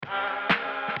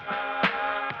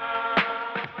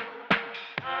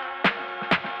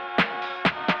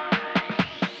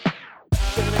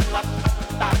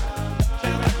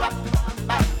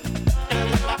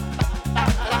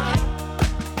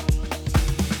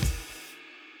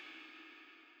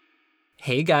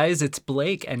Hey guys, it's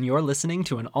Blake, and you're listening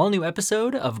to an all-new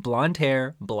episode of Blonde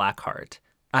Hair, Black Heart.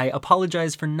 I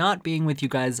apologize for not being with you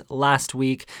guys last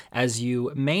week. As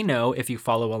you may know if you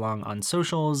follow along on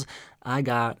socials, I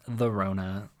got the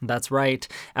Rona. That's right.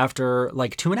 After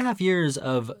like 2.5 years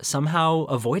of somehow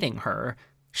avoiding her,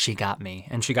 she got me,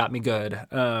 and she got me good.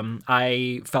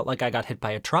 I felt like I got hit by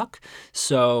a truck,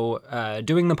 so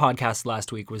doing the podcast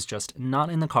last week was just not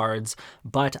in the cards,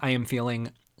 but I am feeling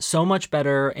so much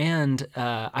better, and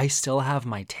I still have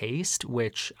my taste,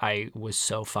 which I was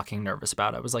so fucking nervous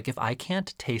about. I was like, if I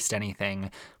can't taste anything,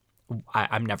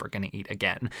 I'm never going to eat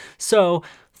again. So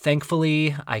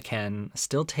thankfully, I can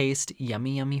still taste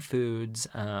yummy, yummy foods.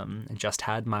 Just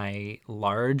had my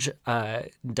large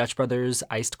Dutch Brothers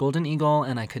iced Golden Eagle,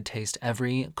 and I could taste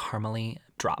every caramely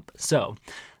drop. So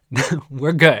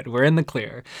we're good. We're in the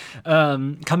clear.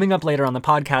 Coming up later on the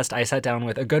podcast, I sat down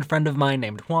with a good friend of mine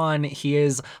named Juan. He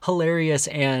is hilarious,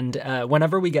 and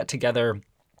whenever we get together,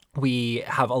 we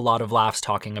have a lot of laughs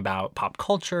talking about pop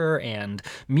culture and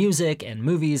music and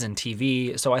movies and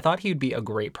TV. So I thought he'd be a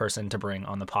great person to bring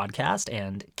on the podcast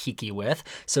and kiki with.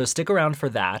 So stick around for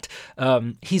that.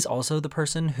 He's also the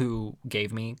person who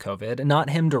gave me COVID. Not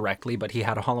him directly, but he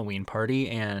had a Halloween party,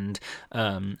 and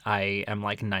I am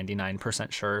like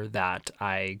 99% sure that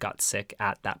I got sick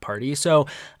at that party. So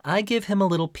I give him a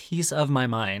little piece of my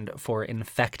mind for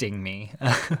infecting me.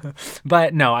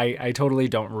 But no, I totally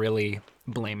don't really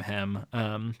blame him.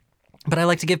 But I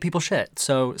like to give people shit,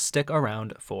 so stick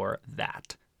around for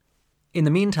that. In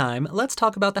the meantime, let's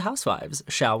talk about the Housewives,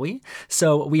 shall we?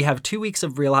 So we have 2 weeks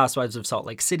of Real Housewives of Salt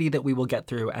Lake City that we will get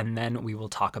through, and then we will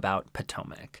talk about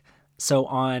Potomac. So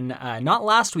on not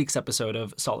last week's episode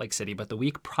of Salt Lake City, but the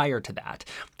week prior to that,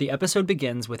 the episode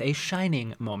begins with a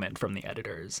shining moment from the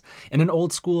editors. In an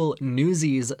old school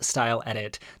Newsies style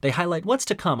edit, they highlight what's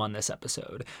to come on this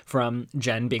episode, from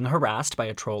Jen being harassed by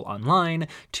a troll online,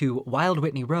 to Wild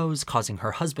Whitney Rose causing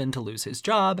her husband to lose his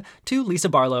job, to Lisa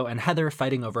Barlow and Heather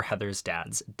fighting over Heather's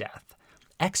dad's death.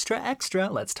 Extra, extra,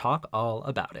 let's talk all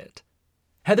about it.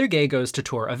 Heather Gay goes to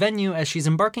tour a venue as she's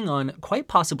embarking on quite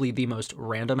possibly the most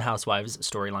random Housewives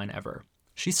storyline ever.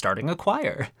 She's starting a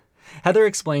choir. Heather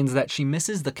explains that she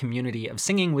misses the community of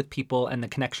singing with people and the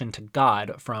connection to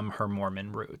God from her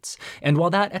Mormon roots. And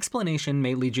while that explanation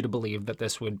may lead you to believe that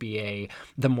this would be a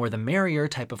the more the merrier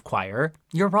type of choir,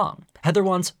 you're wrong. Heather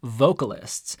wants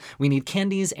vocalists. We need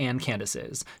Candys and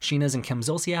Candaces. Sheena's and Kim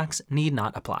Zolciak's need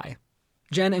not apply.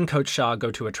 Jen and Coach Shaw go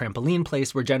to a trampoline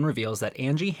place where Jen reveals that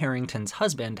Angie Harrington's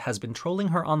husband has been trolling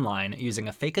her online using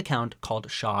a fake account called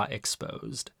Shaw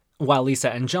Exposed. While Lisa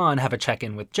and John have a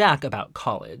check-in with Jack about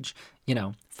college.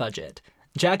 Fudge it.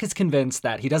 Jack is convinced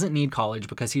that he doesn't need college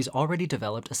because he's already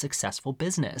developed a successful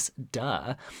business.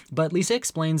 Duh. But Lisa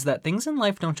explains that things in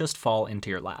life don't just fall into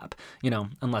your lap,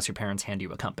 unless your parents hand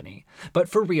you a company. But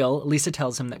for real, Lisa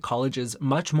tells him that college is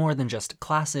much more than just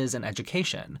classes and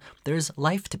education. There's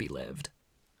life to be lived.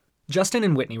 Justin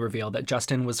and Whitney reveal that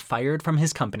Justin was fired from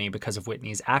his company because of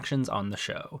Whitney's actions on the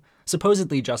show.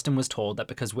 Supposedly, Justin was told that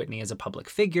because Whitney is a public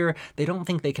figure, they don't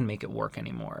think they can make it work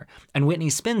anymore. And Whitney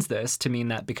spins this to mean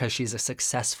that because she's a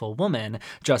successful woman,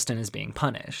 Justin is being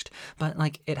punished. But,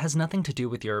 it has nothing to do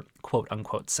with your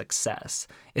quote-unquote success.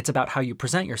 It's about how you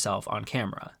present yourself on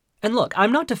camera. And look,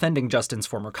 I'm not defending Justin's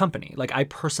former company. I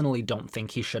personally don't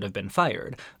think he should have been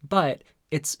fired. But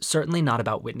it's certainly not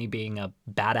about Whitney being a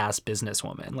badass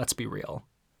businesswoman, let's be real.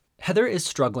 Heather is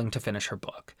struggling to finish her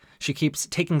book. She keeps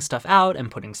taking stuff out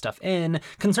and putting stuff in,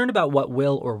 concerned about what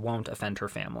will or won't offend her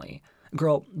family.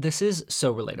 Girl, this is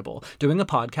so relatable. Doing a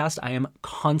podcast, I am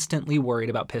constantly worried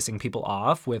about pissing people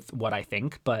off with what I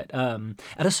think, but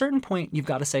at a certain point, you've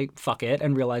got to say fuck it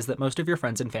and realize that most of your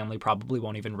friends and family probably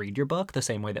won't even read your book the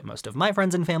same way that most of my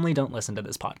friends and family don't listen to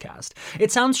this podcast.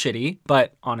 It sounds shitty,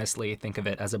 but honestly, think of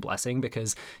it as a blessing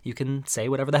because you can say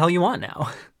whatever the hell you want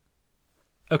now.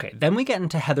 Okay, then we get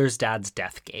into Heather's dad's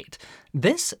death gate.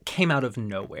 This came out of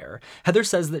nowhere. Heather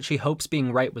says that she hopes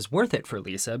being right was worth it for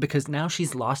Lisa because now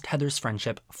she's lost Heather's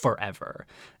friendship forever.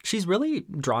 She's really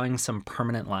drawing some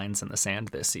permanent lines in the sand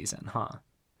this season, huh?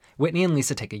 Whitney and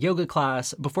Lisa take a yoga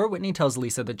class before Whitney tells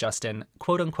Lisa that Justin,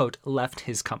 quote-unquote, left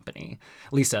his company.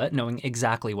 Lisa, knowing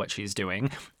exactly what she's doing,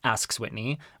 asks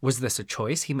Whitney, was this a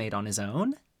choice he made on his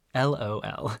own?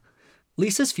 LOL.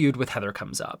 Lisa's feud with Heather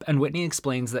comes up, and Whitney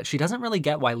explains that she doesn't really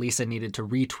get why Lisa needed to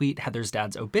retweet Heather's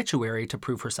dad's obituary to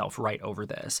prove herself right over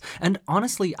this. And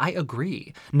honestly, I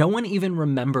agree. No one even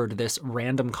remembered this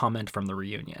random comment from the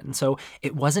reunion, so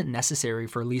it wasn't necessary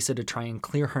for Lisa to try and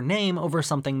clear her name over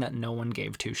something that no one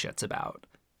gave two shits about.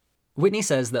 Whitney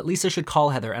says that Lisa should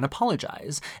call Heather and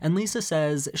apologize, and Lisa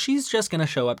says she's just going to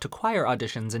show up to choir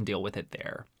auditions and deal with it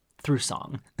there. through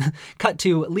song. Cut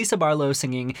to Lisa Barlow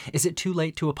singing Is It Too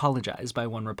Late to Apologize by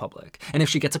OneRepublic, and if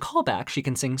she gets a call back, she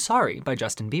can sing Sorry by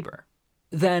Justin Bieber.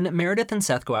 Then Meredith and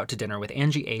Seth go out to dinner with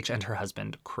Angie H. and her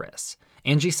husband, Chris.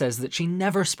 Angie says that she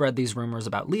never spread these rumors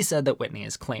about Lisa that Whitney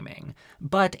is claiming.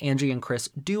 But Angie and Chris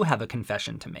do have a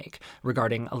confession to make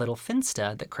regarding a little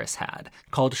Finsta that Chris had,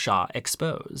 called Shaw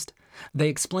Exposed. They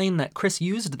explain that Chris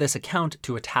used this account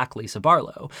to attack Lisa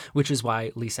Barlow, which is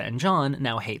why Lisa and John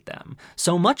now hate them.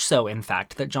 So much so, in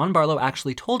fact, that John Barlow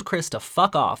actually told Chris to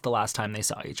fuck off the last time they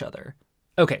saw each other.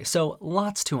 Okay, so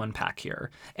lots to unpack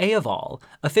here. A of all,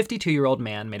 a 52-year-old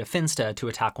man made a Finsta to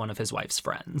attack one of his wife's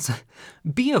friends.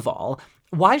 B of all,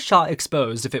 why Shaw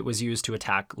Exposed if it was used to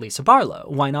attack Lisa Barlow?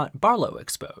 Why not Barlow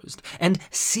Exposed? And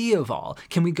C of all,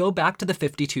 can we go back to the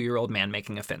 52-year-old man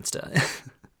making a Finsta?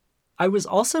 I was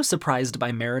also surprised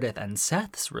by Meredith and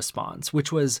Seth's response,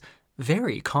 which was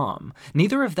very calm.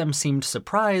 Neither of them seemed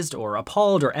surprised or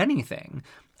appalled or anything.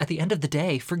 At the end of the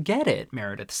day, forget it,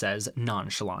 Meredith says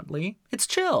nonchalantly. It's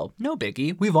chill, no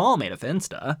biggie, we've all made a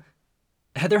Finsta.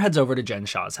 Heather heads over to Jen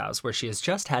Shaw's house, where she has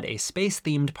just had a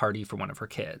space-themed party for one of her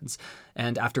kids.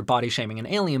 And after body-shaming an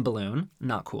alien balloon,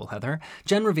 not cool, Heather,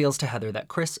 Jen reveals to Heather that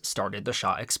Chris started the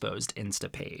Shaw Exposed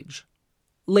Insta page.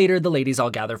 Later, the ladies all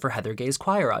gather for Heather Gay's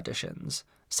choir auditions.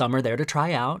 Some are there to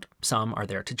try out, some are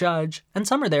there to judge, and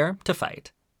some are there to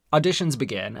fight. Auditions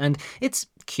begin, and it's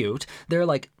cute. There are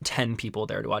like 10 people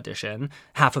there to audition.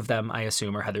 Half of them, I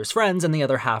assume, are Heather's friends, and the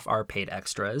other half are paid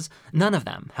extras. None of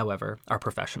them, however, are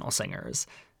professional singers.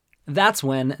 That's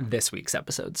when this week's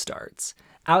episode starts.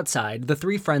 Outside, the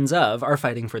three friends of are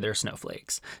fighting for their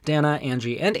snowflakes. Dana,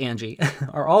 Angie, and Angie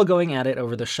are all going at it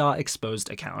over the Shaw Exposed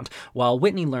account, while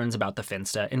Whitney learns about the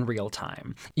Finsta in real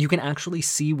time. You can actually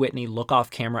see Whitney look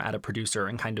off camera at a producer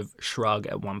and kind of shrug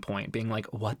at one point, being like,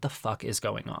 what the fuck is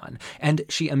going on? And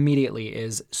she immediately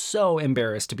is so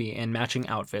embarrassed to be in matching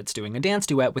outfits doing a dance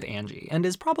duet with Angie, and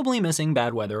is probably missing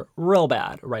bad weather real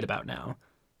bad right about now.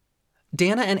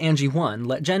 Dana and Angie 1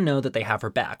 let Jen know that they have her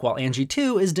back, while Angie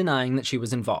 2 is denying that she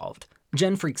was involved.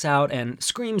 Jen freaks out and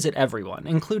screams at everyone,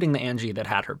 including the Angie that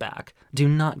had her back. Do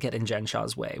not get in Jen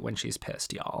Shaw's way when she's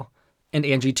pissed, y'all. And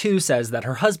Angie 2 says that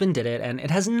her husband did it and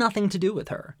it has nothing to do with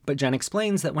her. But Jen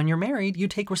explains that when you're married, you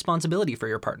take responsibility for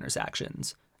your partner's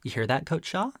actions. You hear that, Coach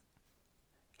Shaw?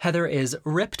 Heather is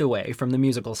ripped away from the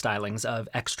musical stylings of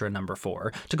Extra Number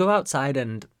 4 to go outside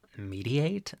and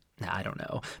mediate? I don't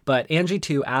know. But Angie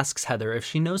 2 asks Heather if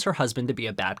she knows her husband to be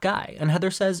a bad guy, and Heather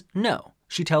says no.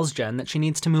 She tells Jen that she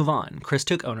needs to move on. Chris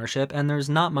took ownership, and there's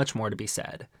not much more to be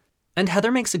said. And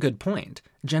Heather makes a good point.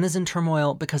 Jen is in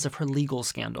turmoil because of her legal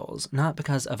scandals, not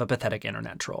because of a pathetic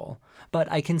internet troll.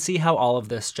 But I can see how all of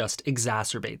this just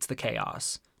exacerbates the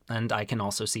chaos. And I can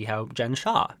also see how Jen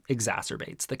Shaw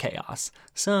exacerbates the chaos.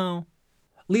 So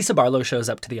Lisa Barlow shows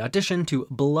up to the audition to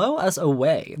blow us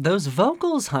away. Those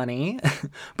vocals, honey.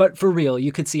 But for real,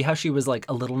 you could see how she was like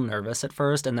a little nervous at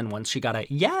first, and then once she got a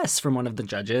yes from one of the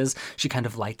judges, she kind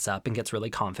of lights up and gets really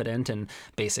confident and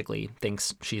basically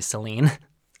thinks she's Celine.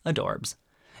 Adorbs.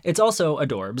 It's also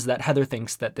adorbs that Heather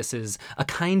thinks that this is a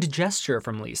kind gesture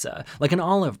from Lisa, like an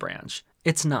olive branch.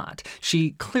 It's not.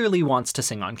 She clearly wants to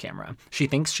sing on camera. She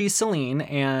thinks she's Celine,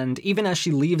 and even as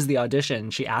she leaves the audition,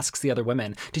 she asks the other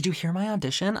women, "Did you hear my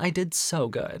audition? I did so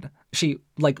good." She,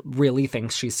 really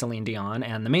thinks she's Celine Dion,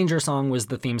 and the Manger song was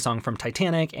the theme song from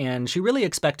Titanic, and she really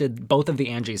expected both of the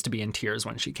Angies to be in tears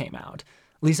when she came out.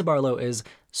 Lisa Barlow is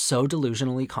so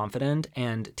delusionally confident,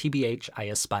 and TBH, I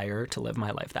aspire to live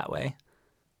my life that way.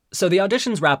 So the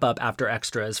auditions wrap up after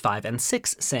extras 5 and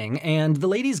 6 sing, and the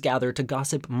ladies gather to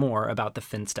gossip more about the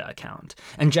Finsta account.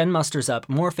 And Jen musters up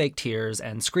more fake tears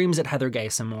and screams at Heather Gay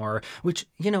some more, which,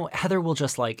 Heather will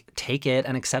just, take it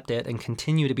and accept it and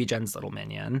continue to be Jen's little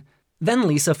minion. Then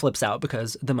Lisa flips out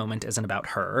because the moment isn't about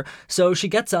her, so she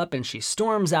gets up and she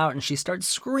storms out and she starts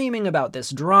screaming about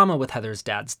this drama with Heather's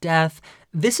dad's death.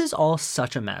 This is all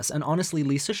such a mess, and honestly,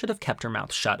 Lisa should have kept her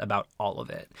mouth shut about all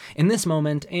of it. In this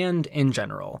moment, and in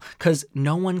general, because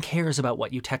no one cares about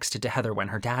what you texted to Heather when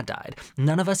her dad died.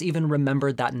 None of us even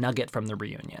remembered that nugget from the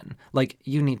reunion.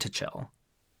 You need to chill.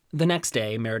 The next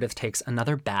day, Meredith takes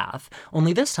another bath,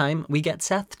 only this time we get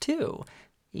Seth too.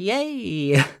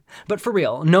 Yay! But for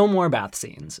real, no more bath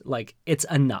scenes. It's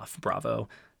enough, bravo.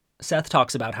 Seth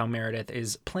talks about how Meredith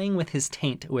is playing with his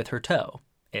taint with her toe.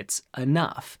 It's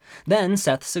enough. Then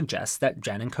Seth suggests that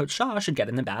Jen and Coach Shaw should get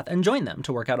in the bath and join them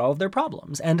to work out all of their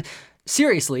problems. And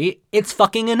seriously, it's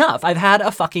fucking enough. I've had a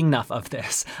fucking enough of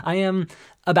this. I am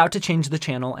about to change the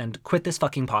channel and quit this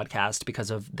fucking podcast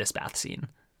because of this bath scene.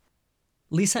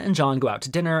 Lisa and John go out to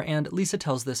dinner, and Lisa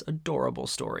tells this adorable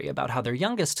story about how their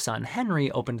youngest son, Henry,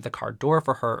 opened the car door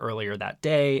for her earlier that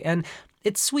day, and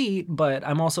it's sweet, but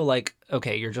I'm also like,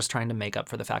 okay, you're just trying to make up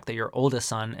for the fact that your oldest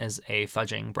son is a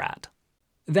fudging brat.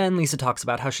 Then Lisa talks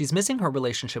about how she's missing her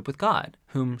relationship with God,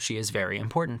 whom she is very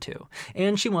important to,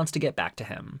 and she wants to get back to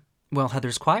him. Well,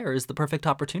 Heather's choir is the perfect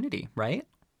opportunity, right?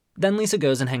 Then Lisa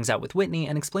goes and hangs out with Whitney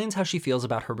and explains how she feels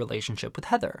about her relationship with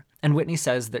Heather. And Whitney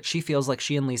says that she feels like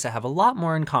she and Lisa have a lot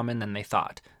more in common than they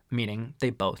thought, meaning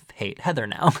they both hate Heather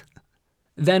now.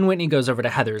 Then Whitney goes over to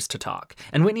Heather's to talk,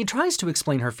 and Whitney tries to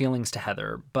explain her feelings to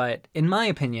Heather, but in my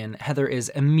opinion, Heather is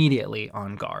immediately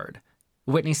on guard.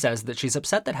 Whitney says that she's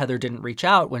upset that Heather didn't reach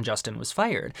out when Justin was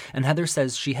fired, and Heather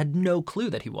says she had no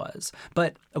clue that he was.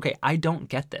 But, okay, I don't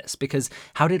get this, because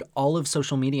how did all of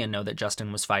social media know that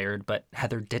Justin was fired, but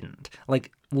Heather didn't?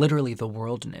 Like, literally the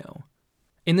world knew.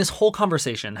 In this whole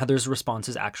conversation, Heather's response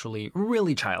is actually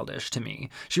really childish to me.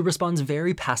 She responds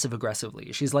very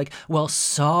passive-aggressively. She's like, well,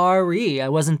 sorry, I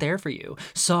wasn't there for you.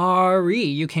 Sorry,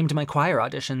 you came to my choir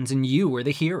auditions and you were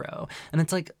the hero. And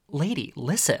it's like, lady,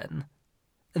 listen.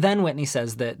 Then Whitney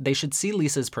says that they should see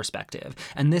Lisa's perspective,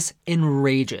 and this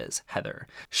enrages Heather.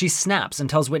 She snaps and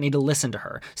tells Whitney to listen to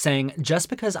her, saying, just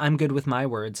because I'm good with my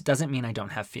words doesn't mean I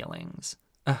don't have feelings.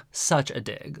 Such a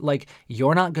dig. Like,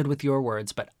 you're not good with your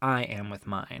words, but I am with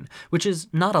mine. Which is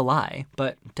not a lie,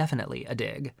 but definitely a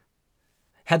dig.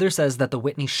 Heather says that the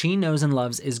Whitney she knows and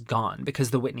loves is gone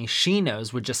because the Whitney she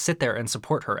knows would just sit there and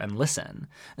support her and listen.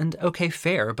 And okay,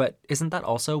 fair, but isn't that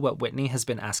also what Whitney has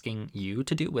been asking you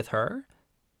to do with her?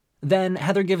 Then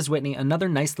Heather gives Whitney another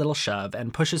nice little shove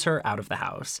and pushes her out of the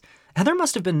house. Heather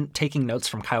must have been taking notes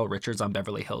from Kyle Richards on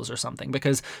Beverly Hills or something,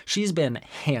 because she's been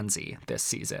handsy this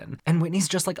season. And Whitney's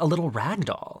just like a little rag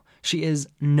doll. She is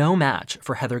no match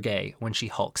for Heather Gay when she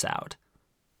hulks out.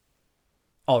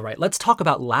 All right, let's talk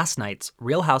about last night's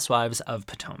Real Housewives of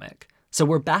Potomac. So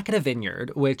we're back at a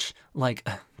vineyard, which, like,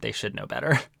 they should know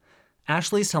better.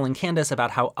 Ashley's telling Candace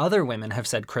about how other women have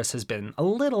said Chris has been a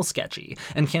little sketchy,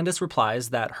 and Candace replies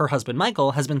that her husband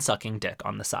Michael has been sucking dick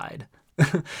on the side.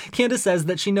 Candace says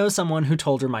that she knows someone who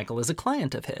told her Michael is a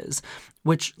client of his,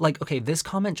 which, like, okay, this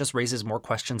comment just raises more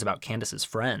questions about Candace's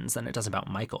friends than it does about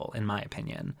Michael, in my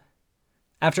opinion.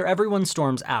 After everyone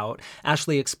storms out,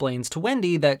 Ashley explains to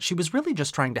Wendy that she was really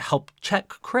just trying to help check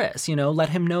Chris, let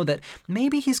him know that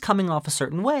maybe he's coming off a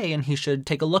certain way and he should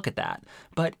take a look at that.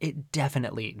 But it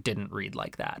definitely didn't read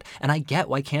like that. And I get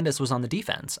why Candace was on the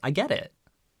defense. I get it.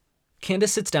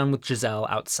 Candace sits down with Giselle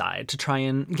outside to try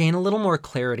and gain a little more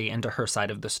clarity into her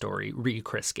side of the story,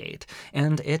 re-Chrisgate,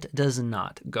 and it does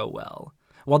not go well.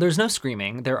 While there's no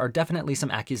screaming, there are definitely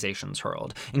some accusations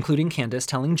hurled, including Candace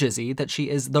telling Jizzy that she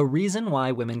is the reason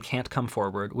why women can't come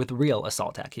forward with real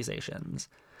assault accusations.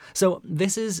 So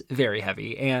this is very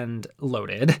heavy and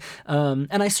loaded, and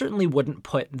I certainly wouldn't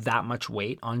put that much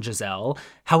weight on Giselle.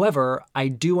 However, I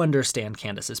do understand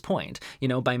Candace's point.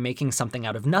 By making something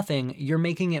out of nothing, you're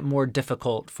making it more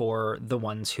difficult for the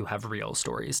ones who have real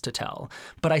stories to tell.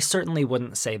 But I certainly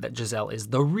wouldn't say that Giselle is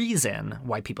the reason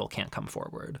why people can't come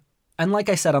forward. And like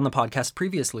I said on the podcast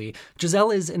previously,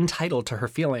 Giselle is entitled to her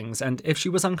feelings, and if she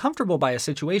was uncomfortable by a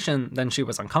situation, then she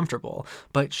was uncomfortable.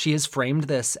 But she has framed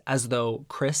this as though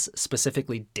Chris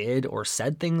specifically did or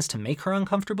said things to make her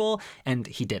uncomfortable, and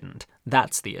he didn't.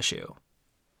 That's the issue.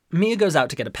 Mia goes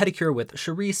out to get a pedicure with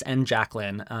Charisse and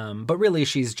Jacqueline, but really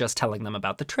she's just telling them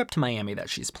about the trip to Miami that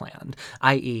she's planned,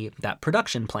 i.e. that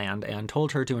production planned and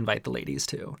told her to invite the ladies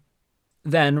to.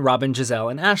 Then Robin, Giselle,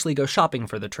 and Ashley go shopping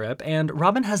for the trip, and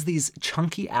Robin has these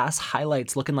chunky-ass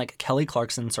highlights looking like Kelly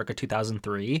Clarkson circa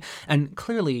 2003, and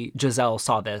clearly Giselle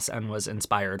saw this and was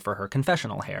inspired for her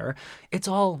confessional hair. It's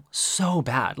all so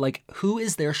bad. Like, who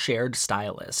is their shared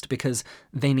stylist? Because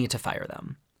they need to fire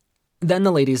them. Then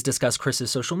the ladies discuss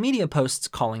Chris's social media posts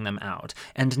calling them out,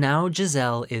 and now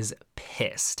Giselle is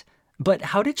pissed. But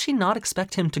how did she not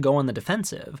expect him to go on the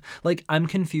defensive? Like, I'm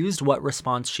confused what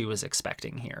response she was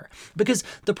expecting here. Because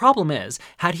the problem is,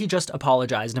 had he just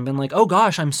apologized and been like, oh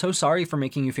gosh, I'm so sorry for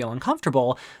making you feel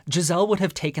uncomfortable, Giselle would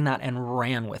have taken that and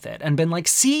ran with it and been like,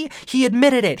 see, he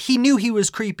admitted it. He knew he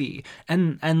was creepy.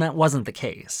 And that wasn't the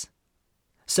case.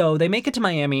 So they make it to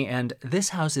Miami, and this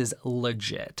house is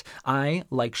legit. I,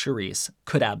 like Charisse,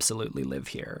 could absolutely live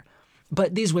here.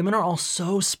 But these women are all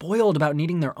so spoiled about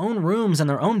needing their own rooms and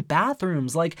their own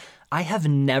bathrooms. Like, I have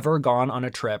never gone on a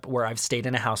trip where I've stayed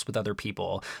in a house with other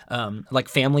people, like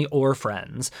family or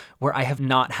friends, where I have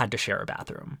not had to share a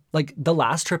bathroom. Like, the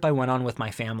last trip I went on with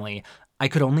my family, I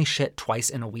could only shit twice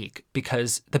in a week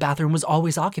because the bathroom was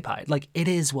always occupied. Like, it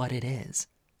is what it is.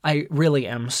 I really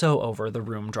am so over the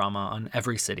room drama on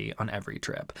every city, on every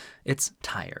trip. It's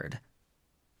tired.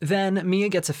 Then Mia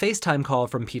gets a FaceTime call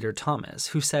from Peter Thomas,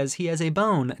 who says he has a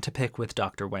bone to pick with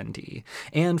Dr. Wendy.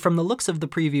 And from the looks of the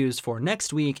previews for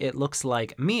next week, it looks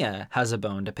like Mia has a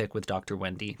bone to pick with Dr.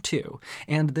 Wendy, too.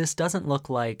 And this doesn't look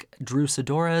like Drew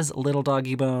Sidora's little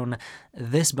doggy bone.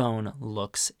 This bone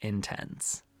looks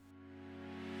intense.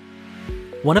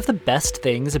 One of the best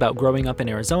things about growing up in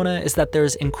Arizona is that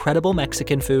there's incredible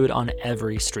Mexican food on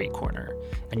every street corner.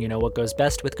 And you know what goes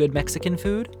best with good Mexican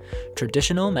food?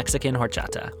 Traditional Mexican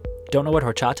horchata. Don't know what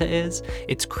horchata is?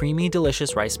 It's creamy,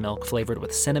 delicious rice milk flavored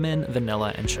with cinnamon,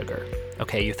 vanilla, and sugar.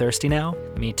 Okay, you thirsty now?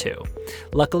 Me too.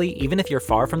 Luckily, even if you're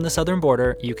far from the southern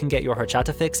border, you can get your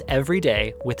horchata fix every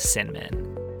day with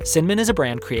Cinnamon. Cinnamon is a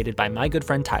brand created by my good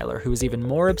friend Tyler, who is even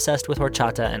more obsessed with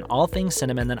horchata and all things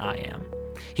cinnamon than I am.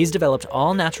 He's developed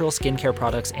all-natural skincare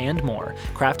products and more,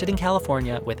 crafted in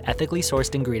California with ethically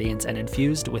sourced ingredients and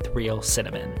infused with real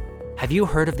cinnamon. Have you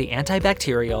heard of the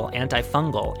antibacterial,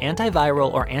 antifungal,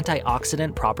 antiviral, or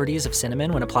antioxidant properties of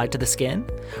cinnamon when applied to the skin?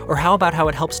 Or how about how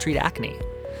it helps treat acne?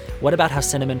 What about how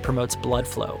cinnamon promotes blood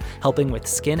flow, helping with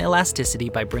skin elasticity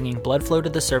by bringing blood flow to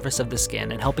the surface of the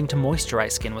skin and helping to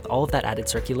moisturize skin with all of that added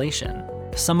circulation?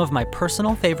 Some of my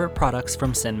personal favorite products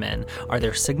from Cinnamon are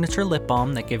their signature lip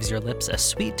balm that gives your lips a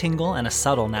sweet tingle and a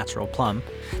subtle natural plump,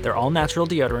 their all-natural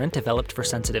deodorant developed for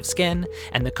sensitive skin,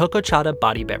 and the Coco Chata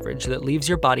body beverage that leaves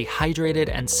your body hydrated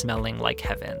and smelling like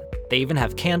heaven. They even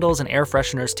have candles and air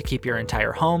fresheners to keep your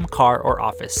entire home, car, or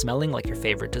office smelling like your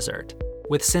favorite dessert.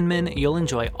 With Cinnamon, you'll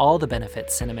enjoy all the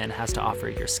benefits cinnamon has to offer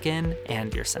your skin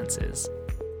and your senses.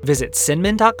 Visit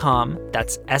cinnamon.com,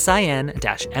 that's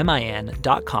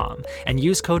sin-min.com, and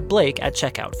use code Blake at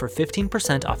checkout for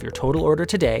 15% off your total order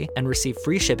today and receive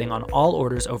free shipping on all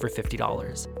orders over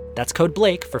 $50. That's code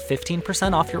Blake for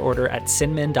 15% off your order at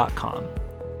cinnamon.com.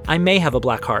 I may have a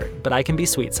black heart, but I can be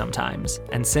sweet sometimes,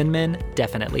 and cinnamon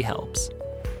definitely helps.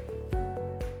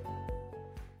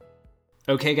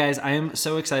 Okay, guys, I am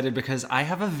so excited because I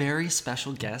have a very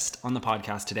special guest on the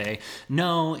podcast today.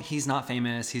 No, he's not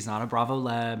famous. He's not a Bravo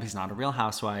leb. He's not a Real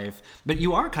Housewife. But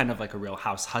you are kind of like a Real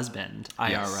House husband,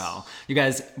 IRL. Yes. You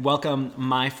guys, welcome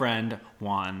my friend,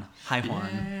 Juan. Hi,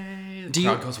 Juan. Yay, the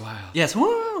crowd goes wild. Yes,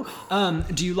 woo!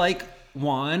 Do you like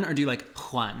Juan or do you like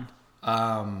Juan?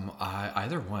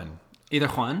 Either one. Either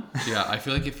Juan? Yeah, I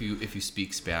feel like if you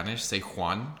speak Spanish, say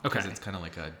Juan. Okay. Because it's kind of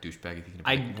like a douchebaggy thing to be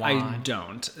I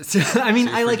don't. I mean,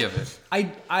 so I like it.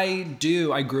 I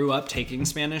do. I grew up taking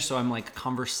Spanish, so I'm like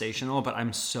conversational, but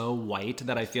I'm so white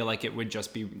that I feel like it would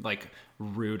just be like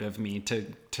rude of me to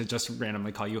just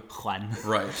randomly call you Juan.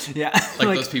 Right. Yeah.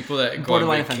 Like those people that go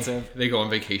borderline offensive. They go on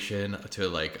vacation to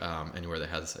like anywhere that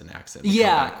has an accent.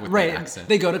 Yeah, right.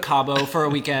 They go to Cabo for a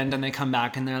weekend and they come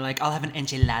back and they're like, "I'll have an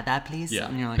enchilada, please." Yeah.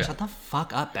 And you're like, yeah. "Shut the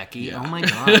fuck up, Becky." Yeah. Oh my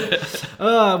god.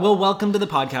 Well, welcome to the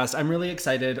podcast. I'm really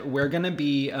excited. We're gonna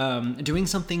be doing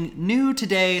something new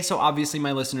today. So obviously,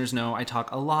 my listeners know I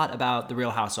talk a lot about the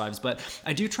Real Housewives, but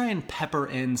I do try and pepper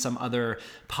in some other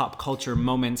pop culture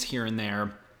moments here and there.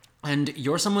 And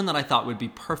you're someone that I thought would be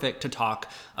perfect to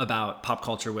talk about pop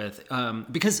culture with,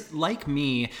 because like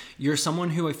me, you're someone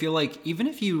who I feel like even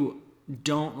if you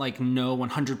don't like know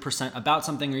 100% about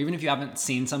something, or even if you haven't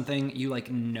seen something, you like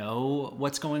know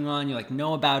what's going on, you like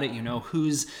know about it, you know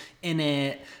who's in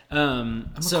it.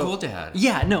 I'm a cool dad.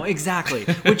 Yeah, no, exactly.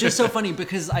 Which is so funny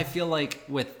because I feel like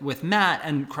with Matt,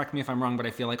 and correct me if I'm wrong, but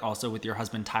I feel like also with your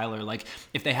husband Tyler, like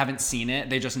if they haven't seen it,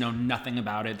 they just know nothing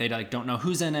about it. They like don't know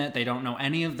who's in it. They don't know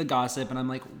any of the gossip. And I'm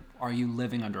like, are you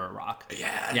living under a rock?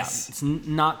 Yes. Yeah, it's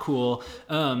not cool.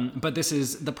 But this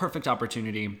is the perfect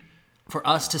opportunity for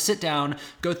us to sit down,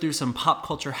 go through some pop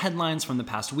culture headlines from the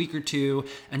past week or two,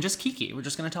 and just kiki. We're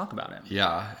just going to talk about it.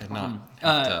 Yeah, and not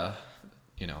have to,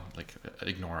 like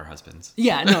ignore our husbands.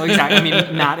 Yeah, no, exactly. I mean,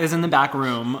 Matt is in the back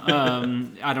room.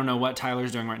 I don't know what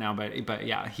Tyler's doing right now, but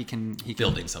yeah, he can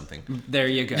building something. There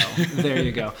you go. There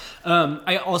you go.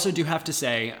 I also do have to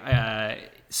say,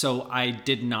 so I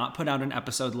did not put out an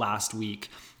episode last week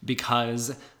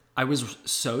because I was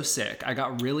so sick. I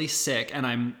got really sick, and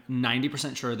I'm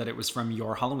 90% sure that it was from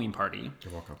your Halloween party.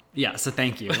 You're welcome. Yeah, so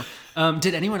thank you.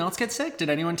 Did anyone else get sick? Did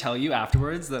anyone tell you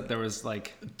afterwards that there was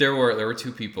like... There were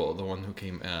two people. The one who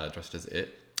came dressed as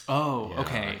it. Oh, yeah,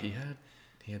 okay.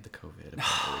 He had the COVID.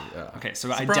 Okay,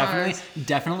 so Surprise! I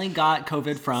definitely got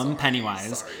COVID from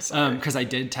Pennywise. Sorry. Because I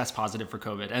did test positive for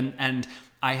COVID, and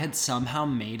I had somehow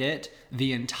made it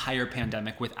the entire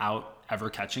pandemic without ever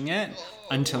catching it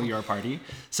until your party.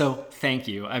 So thank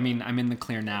you. I mean, I'm in the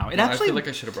clear now. I feel like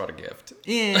I should have brought a gift.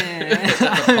 Yeah.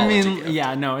 I mean, gift.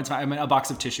 Yeah, no, it's fine. I mean, a box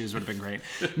of tissues would have been great.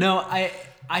 No,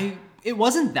 it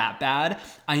wasn't that bad.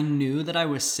 I knew that I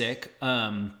was sick.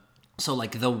 So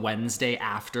like the Wednesday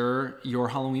after your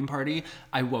Halloween party,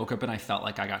 I woke up and I felt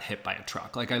like I got hit by a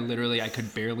truck. Like I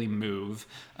could barely move.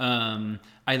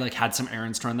 I like had some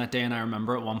errands to run that day, and I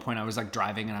remember at one point I was like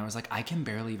driving and I was like, I can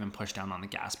barely even push down on the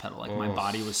gas pedal. Like my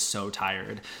body was so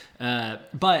tired.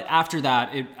 But after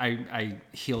that, I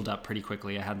healed up pretty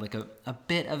quickly. I had like a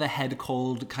bit of a head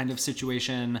cold kind of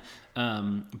situation.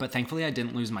 But thankfully I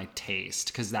didn't lose my taste,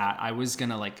 because that I was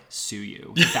gonna like sue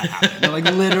you if that happened. Like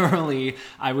literally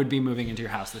I would be moving into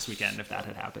your house this weekend if that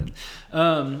had happened.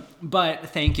 But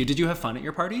thank you. Did you have fun at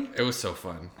your party? It was so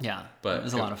fun. Yeah, but it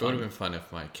was a lot of fun. It would have been fun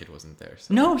if my kid wasn't there.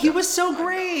 So. No, he was so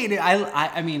great.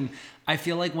 I mean, I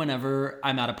feel like whenever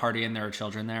I'm at a party and there are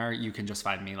children there, you can just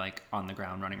find me like on the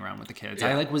ground running around with the kids.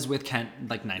 I like was with Kent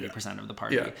like 90% of the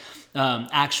party.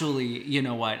 Actually, you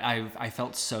know what? I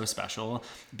felt so special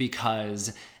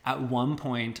because at one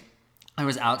point I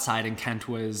was outside and Kent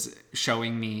was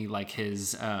showing me like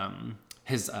his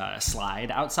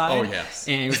slide outside. Oh, yes.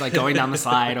 And he was like going down the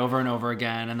slide over and over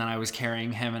again. And then I was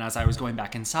carrying him. And as I was going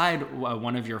back inside,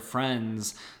 one of your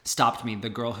friends stopped me, the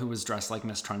girl who was dressed like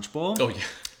Miss Trunchbull. Oh, yeah.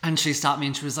 And she stopped me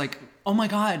and she was like, oh my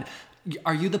God,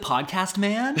 are you the podcast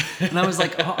man? And I was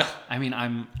like, oh, I mean,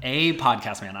 I'm a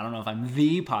podcast man. I don't know if I'm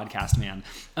the podcast man.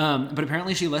 But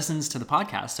apparently she listens to the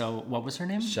podcast. So what was her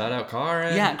name? Shout out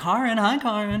Karen. Yeah, Karen. Hi,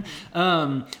 Karen.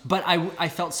 But I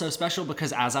felt so special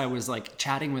because as I was like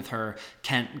chatting with her,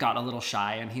 Kent got a little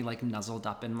shy and he like nuzzled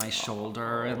up in my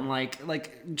shoulder and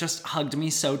like just hugged me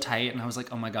so tight. And I was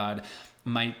like, oh my God,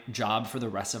 my job for the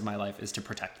rest of my life is to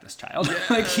protect this child.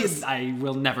 Yes. I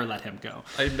will never let him go.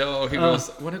 I know. He goes,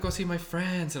 I want to go see my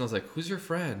friends. And I was like, who's your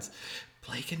friends?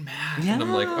 Blake and Matt. Yeah. And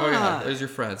I'm like, oh yeah, there's your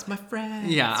friends. My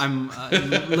friends. Yeah, I'm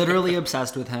literally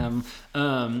obsessed with him.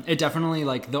 It definitely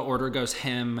like the order goes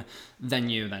him, then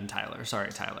you, then Tyler.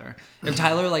 Sorry, Tyler. If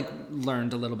Tyler like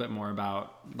learned a little bit more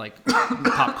about like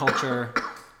pop culture. Oh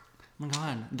my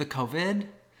God, the COVID?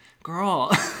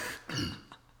 Girl.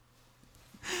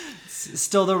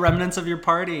 Still the remnants of your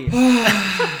party.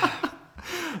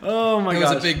 Oh my god. It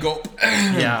was a big gulp.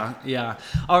 Yeah.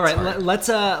 All right,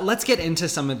 let's get into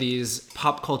some of these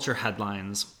pop culture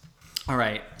headlines. All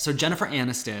right, so Jennifer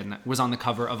Aniston was on the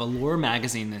cover of Allure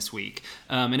magazine this week,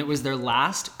 and it was their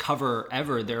last cover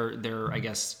ever. They're I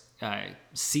guess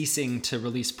ceasing to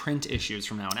release print issues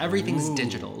from now on. Everything's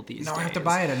digital these days. No, I have to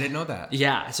buy it. I didn't know that.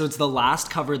 Yeah, so it's the last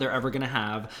cover they're ever gonna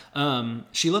have.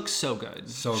 She looks so good.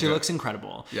 She looks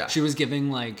incredible. Yeah. She was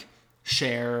giving like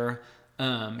Cher.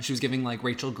 She was giving like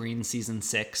Rachel Green season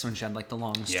 6 when she had like the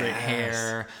long straight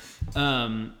hair.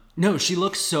 No, she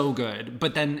looks so good.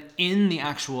 But then in the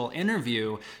actual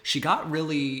interview, she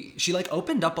like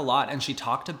opened up a lot and she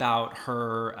talked about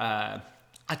her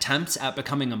attempts at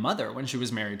becoming a mother when she was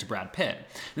married to Brad Pitt.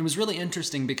 And it was really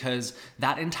interesting because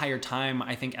that entire time,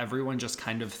 I think everyone just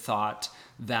kind of thought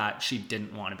that she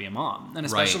didn't want to be a mom. And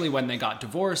especially when they got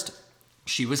divorced,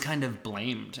 she was kind of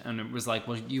blamed, and it was like,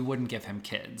 well, you wouldn't give him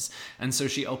kids. And so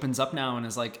she opens up now and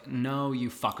is like, no, you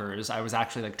fuckers. I was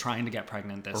actually like trying to get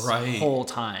pregnant this whole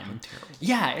time.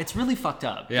 Yeah, it's really fucked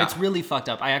up. Yeah. It's really fucked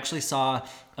up. I actually saw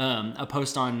a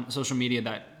post on social media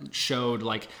that showed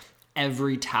like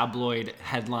every tabloid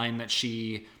headline that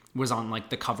she was on like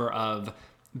the cover of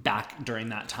back during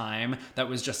that time that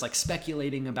was just like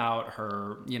speculating about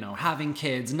her, you know, having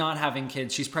kids, not having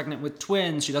kids. She's pregnant with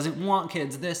twins. She doesn't want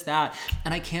kids, this, that.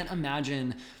 And I can't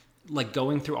imagine like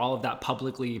going through all of that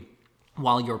publicly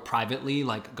while you're privately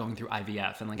like going through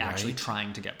IVF and like actually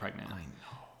trying to get pregnant. I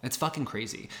know. It's fucking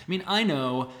crazy. I mean, I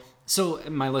know. So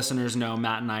my listeners know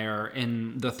Matt and I are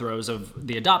in the throes of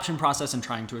the adoption process and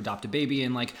trying to adopt a baby.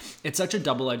 And like, it's such a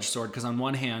double-edged sword because on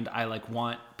one hand, I like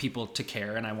want people to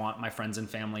care and I want my friends and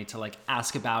family to like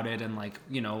ask about it and like,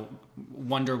 you know,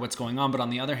 wonder what's going on. But on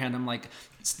the other hand, I'm like,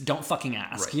 don't fucking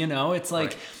ask, you know? It's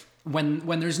like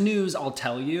when there's news, I'll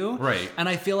tell you. Right. And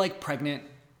I feel like pregnant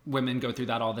women go through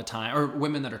that all the time, or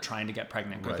women that are trying to get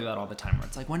pregnant go through that all the time, where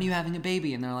it's like, when are you having a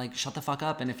baby? And they're like, shut the fuck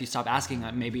up, and if you stop asking,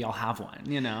 maybe I'll have one,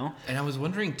 you know? And I was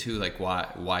wondering too, like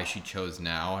why she chose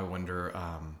now. I wonder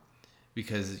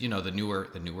because, you know, the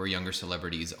newer younger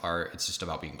celebrities it's just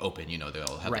about being open, you know,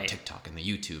 they'll have the TikTok and the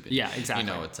YouTube. And, yeah, exactly.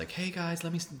 You know, it's like, hey guys,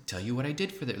 let me tell you what I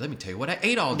did for let me tell you what I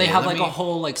ate all day. They have a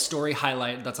whole like story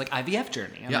highlight that's like IVF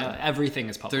journey. And everything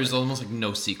is public. There's almost like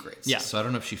no secrets. Yeah. So I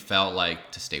don't know if she felt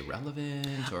like to stay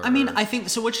relevant or... I mean, I think,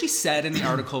 so what she said in the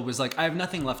article was like, I have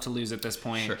nothing left to lose at this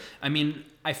point. Sure. I mean,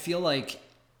 I feel like,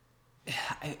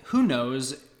 who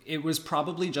knows? It was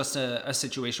probably just a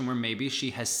situation where maybe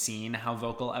she has seen how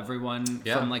vocal everyone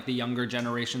from like the younger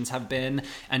generations have been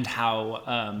and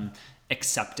how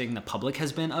accepting the public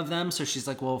has been of them. So she's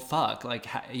like, well, fuck, like,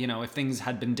 you know, if things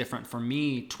had been different for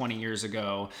me 20 years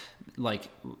ago, like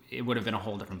it would have been a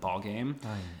whole different ball game.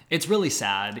 It's really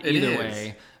sad either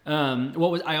way.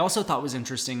 I also thought was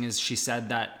interesting is she said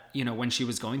that, you know, when she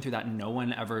was going through that, no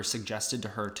one ever suggested to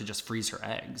her to just freeze her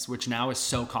eggs, which now is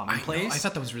so commonplace. I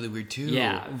thought that was really weird too.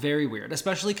 Yeah, very weird,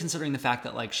 especially considering the fact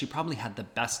that like she probably had the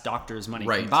best doctors money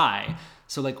can buy.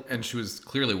 So like, and she was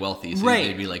clearly wealthy, so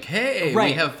they'd be like, "Hey,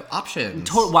 we have options."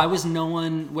 Why was no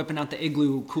one whipping out the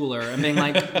igloo cooler and being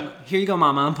like, "Here you go,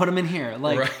 mama, and put them in here"?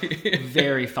 Like,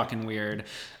 very fucking weird.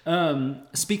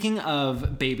 Speaking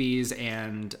of babies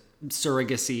and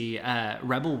surrogacy,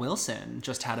 Rebel Wilson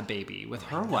just had a baby with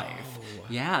her wife.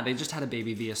 Yeah, they just had a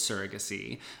baby via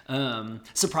surrogacy.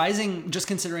 Surprising, just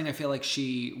considering I feel like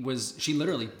she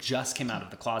literally just came out of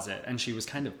the closet and she was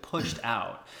kind of pushed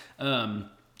out.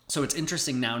 So it's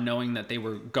interesting now knowing that they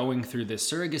were going through this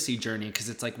surrogacy journey, because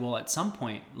it's like, well, at some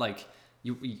point, like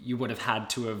you would have had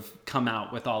to have come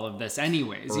out with all of this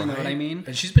anyways. You know what I mean?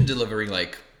 And she's been delivering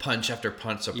like punch after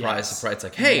punch, surprise. It's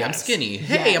like, hey, I'm skinny.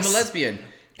 Hey, I'm a lesbian.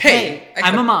 Hey,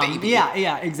 I'm a mom. Baby.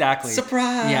 Yeah, exactly.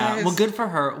 Surprise. Yeah, well, good for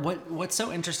her. What's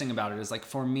so interesting about it is, like,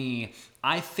 for me,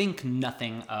 I think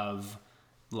nothing of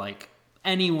like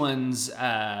anyone's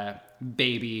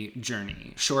baby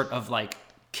journey short of like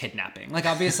kidnapping. Like,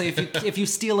 obviously, if you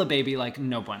steal a baby, like,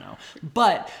 no bueno.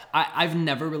 But I've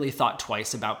never really thought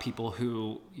twice about people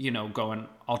who, you know, go an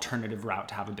alternative route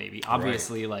to have a baby.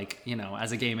 Obviously, like, you know,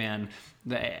 as a gay man,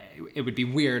 it would be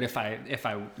weird if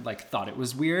I like thought it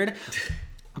was weird.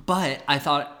 But I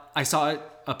saw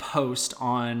a post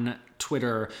on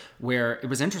Twitter where it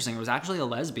was interesting. It was actually a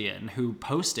lesbian who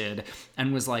posted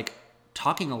and was like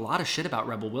talking a lot of shit about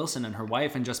Rebel Wilson and her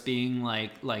wife, and just being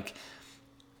like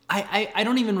I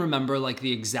don't even remember like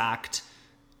the exact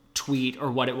tweet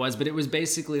or what it was, but it was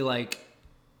basically like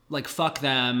fuck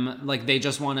them, like they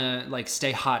just want to like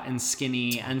stay hot and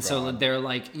skinny, and so they're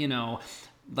like, you know,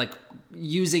 like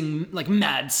using like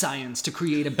mad science to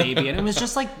create a baby. And it was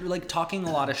just like talking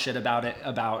a lot of shit about it,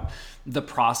 about the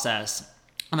process.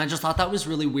 And I just thought that was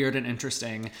really weird and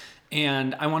interesting.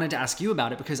 And I wanted to ask you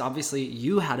about it because obviously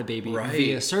you had a baby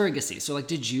via surrogacy. So like,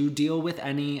 did you deal with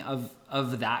any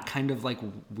of that kind of like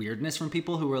weirdness from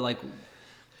people who were like,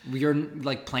 you're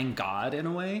like playing God in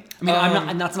a way? I mean, I'm not,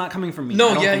 and that's not coming from me.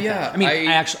 No, I mean,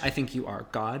 I think you are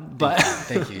God, but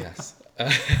thank you. Yes.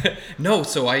 No,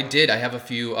 so I did. I have a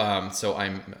few. So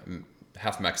I'm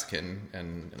half Mexican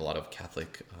and a lot of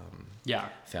Catholic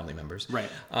family members. Right.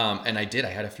 And I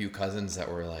had a few cousins that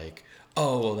were like,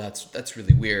 oh, well, that's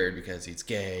really weird because he's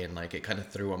gay, and like it kind of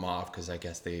threw them off because I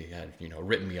guess they had, you know,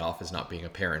 written me off as not being a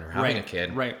parent or having a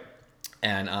kid. Right.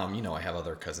 And you know, I have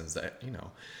other cousins that, you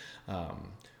know,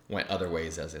 went other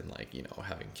ways, as in like, you know,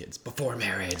 having kids before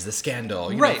marriage, the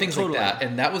scandal, you know, things like that.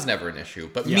 And that was never an issue.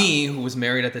 But me, who was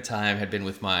married at the time, had been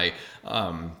with my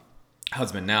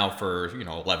husband now for, you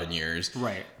know, 11 years,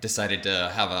 decided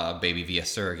to have a baby via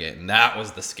surrogate, and that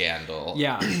was the scandal.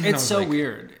 Yeah, it's so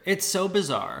weird. It's so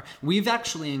bizarre. We've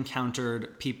actually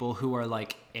encountered people who are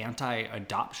like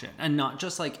anti-adoption, and not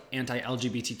just like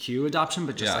anti-LGBTQ adoption,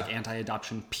 but just like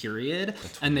anti-adoption period.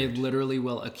 And they literally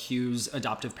will accuse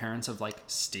adoptive parents of like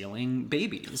stealing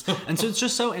babies. And so it's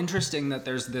just so interesting that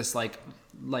there's this like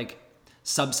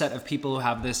subset of people who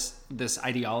have this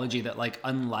ideology that like,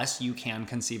 unless you can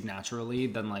conceive naturally,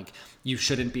 then like you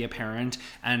shouldn't be a parent.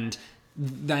 And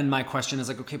then my question is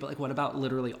like, okay, but like what about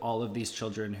literally all of these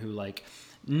children who like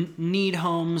need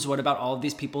homes? What about all of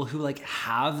these people who like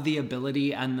have the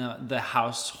ability and the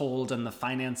household and the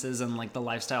finances and like the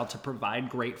lifestyle to provide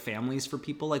great families for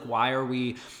people? Like, why are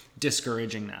we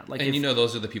discouraging that? Like, and you know,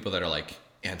 those are the people that are like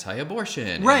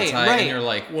anti-abortion, right. And you're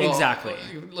like, well, exactly.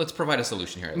 Let's provide a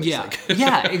solution here. At least.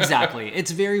 Yeah, exactly.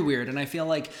 It's very weird, and I feel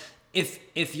like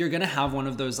if you're gonna have one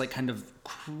of those like kind of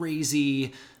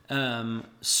crazy,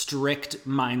 strict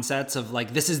mindsets of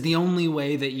like, this is the only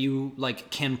way that you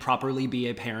like can properly be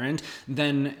a parent,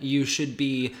 then you should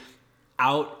be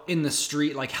out in the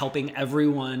street like helping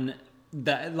everyone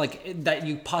that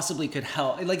you possibly could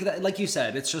help. Like you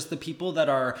said, it's just the people that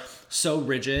are so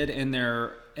rigid in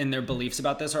their beliefs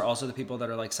about this are also the people that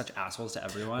are like such assholes to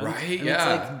everyone. Right. And it's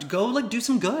like, go like do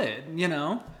some good, you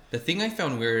know? The thing I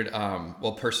found weird,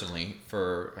 well, personally,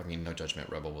 no judgment,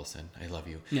 Rebel Wilson, I love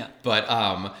you. Yeah.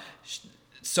 But,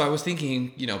 so I was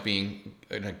thinking, you know, being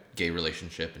in a gay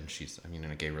relationship, and she's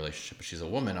a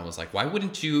woman, I was like, why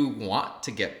wouldn't you want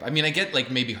to get, I mean, I get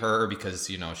like maybe her because,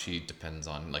 you know, she depends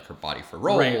on like her body for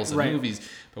roles and movies,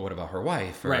 but what about her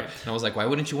wife? And I was like, why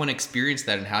wouldn't you want to experience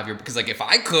that and have because like, if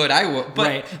I could, I would.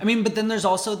 But, I mean, but then there's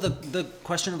also the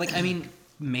question of like, I mean,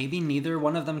 maybe neither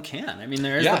one of them can. I mean,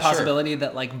 there is the possibility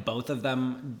that like both of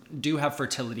them do have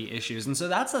fertility issues. And so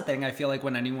that's the thing. I feel like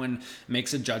when anyone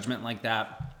makes a judgment like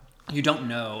that You don't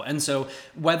know. And so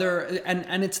whether,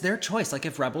 and it's their choice. Like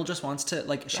if Rebel just wants to,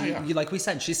 like like we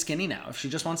said, she's skinny now. If she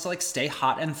just wants to like stay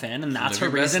hot and thin and that's her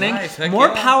reasoning, more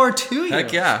power to you.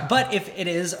 Heck yeah. But if it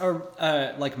is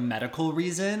a like medical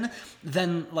reason,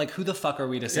 then like who the fuck are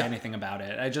we to say anything about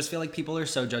it? I just feel like people are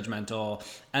so judgmental.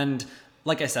 And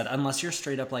like I said, unless you're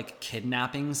straight up like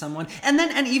kidnapping someone,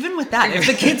 and even with that, if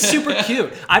the kid's super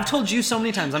cute, I've told you so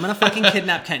many times, I'm gonna fucking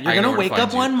kidnap Kent. You're gonna wake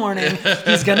up one morning,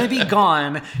 he's gonna be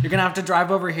gone. You're gonna have to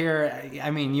drive over here. I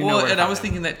mean, you know. Well, and I was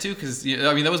thinking that too, because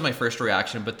I mean that was my first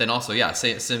reaction, but then also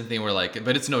same thing where like,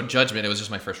 but it's no judgment. It was just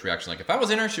my first reaction. Like if I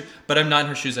was in her shoes, but I'm not in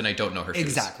her shoes and I don't know her shoes.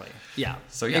 Exactly. Yeah.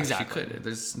 So yeah, exactly. She could.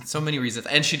 There's so many reasons,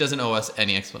 and she doesn't owe us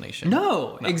any explanation.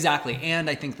 No, exactly. And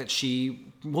I think that she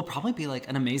will probably be like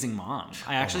an amazing mom.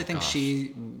 I actually think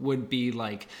she would be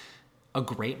like a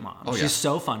great mom. She's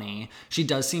so funny. She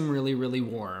does seem really, really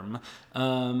warm.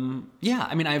 Yeah,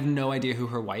 I mean, I have no idea who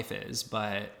her wife is,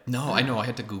 but... No, I know. I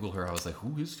had to Google her. I was like,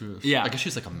 who is this? Yeah. I guess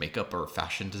she's like a makeup or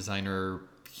fashion designer,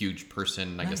 huge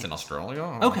person, I guess, in Australia.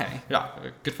 Okay. Yeah,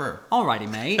 good for her. Alrighty,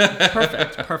 mate.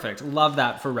 Perfect. Love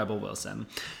that for Rebel Wilson.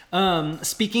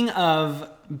 Speaking of...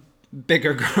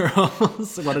 bigger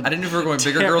girls. I didn't know if we were going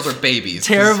bigger girls or babies.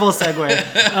 Terrible segue.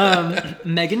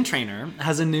 Meghan Trainor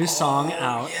has a new song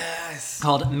out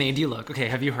called Made You Look. Okay,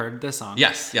 have you heard this song?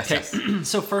 Yes.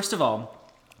 So first of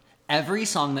all, every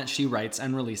song that she writes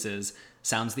and releases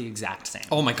sounds the exact same.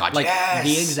 Oh my God, like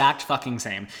the exact fucking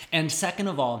same. And second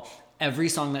of all, every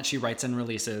song that she writes and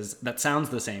releases that sounds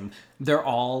the same, they're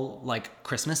all like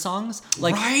Christmas songs.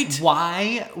 Like, right?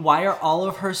 Why are all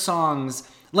of her songs,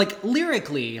 like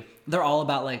lyrically, they're all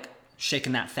about like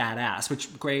shaking that fat ass,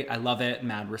 which great. I love it.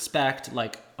 Mad respect.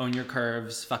 Like own your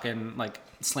curves, fucking like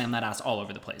slam that ass all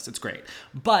over the place. It's great.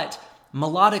 But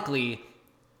melodically,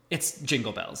 it's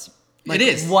Jingle Bells. Like, it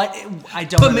is. What I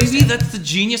don't. But understand. maybe that's the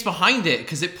genius behind it,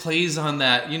 because it plays on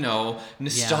that,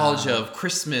 nostalgia of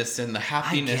Christmas and the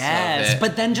happiness of it.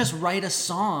 But then just write a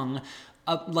song,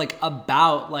 like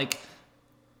about like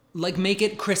make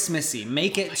it Christmassy,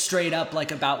 make it straight up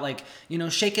like about like,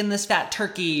 shaking this fat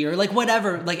turkey or like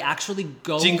whatever, like actually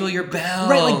go jingle your bells.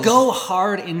 Right, like go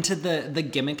hard into the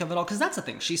gimmick of it all, because that's the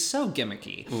thing. She's so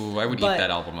gimmicky. Ooh, I would eat that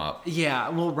album up. Yeah,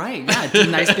 well, right. Yeah, do a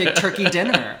nice big turkey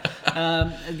dinner.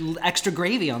 Extra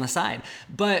gravy on the side.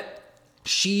 But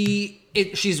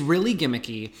she's really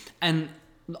gimmicky, and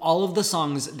all of the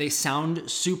songs, they sound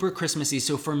super Christmassy.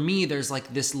 So for me, there's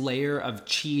like this layer of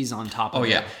cheese on top of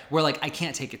it. Where like I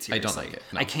can't take it seriously. I don't like it.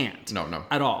 No. I can't. No.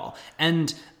 At all.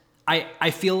 And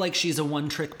I feel like she's a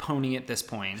one-trick pony at this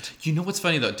point. You know what's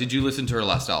funny though? Did you listen to her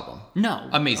last album? No.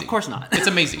 Amazing. Of course not. It's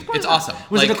amazing. It's awesome.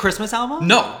 Was it a Christmas album?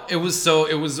 No. It was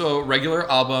a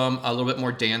regular album, a little bit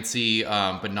more dancey,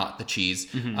 but not the cheese.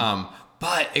 Mm-hmm.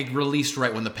 But it released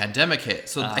right when the pandemic hit.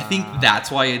 So I think that's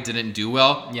why it didn't do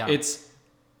well. Yeah. It's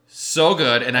so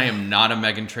good, and I am not a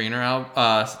Meghan Trainor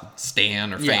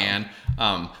stan or fan.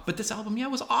 But this album,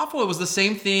 was awful. It was the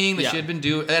same thing that she had been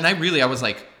doing, and I was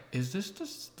like, is this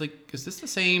the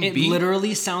same it beat?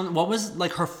 Literally sound. What was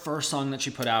like her first song that she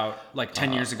put out like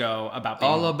 10 years ago about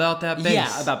being, all about that bass?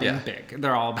 Yeah, about being big.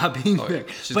 They're all about being big.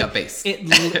 Yeah. She's got bass. It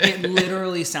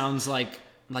literally sounds like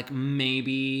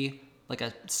maybe like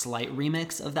a slight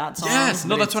remix of that song. Yes,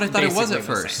 no, that's what I thought it was at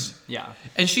first. Yeah.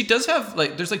 And she does have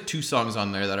there's like 2 songs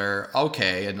on there that are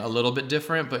okay and a little bit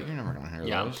different, but you're never gonna hear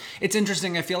those. It's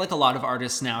interesting. I feel like a lot of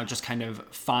artists now just kind of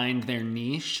find their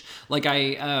niche. Like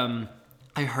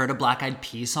I heard a Black Eyed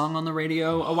Peas song on the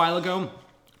radio a while ago,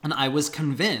 and I was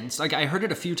convinced, like I heard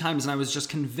it a few times and I was just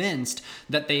convinced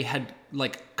that they had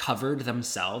like covered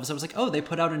themselves. I was like, oh, they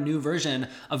put out a new version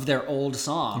of their old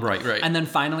song. Right. And then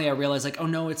finally I realized like, oh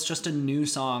no, it's just a new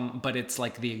song, but it's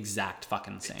like the exact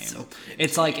fucking same.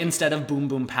 It's like instead of boom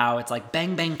boom pow, it's like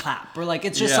bang bang clap, or like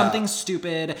it's just something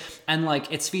stupid, and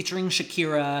like it's featuring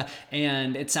Shakira,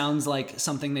 and it sounds like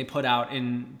something they put out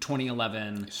in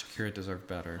 2011. Shakira deserved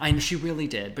better. And she really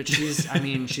did, but she's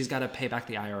got to pay back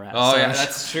the IRS. Oh, so yeah,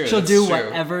 that's true. She'll do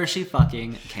whatever she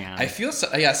fucking can. I feel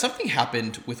something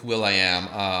happened with will.i.am.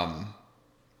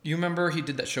 You remember he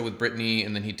did that show with Britney,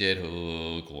 and then he did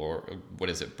what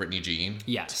is it, Britney Jean?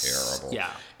 Yes. Terrible. Yeah.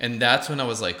 And that's when I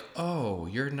was like, oh,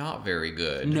 you're not very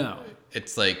good. No.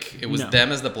 It's like it was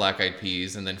them as the Black Eyed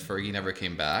Peas, and then Fergie never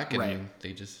came back, and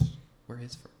they just, where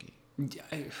is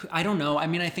Fergie? I don't know. I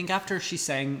mean, I think after she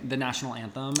sang the national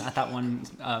anthem at that one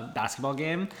basketball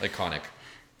game, iconic.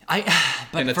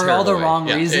 But for all the wrong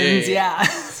reasons,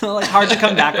 so like hard to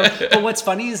come back. But what's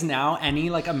funny is now any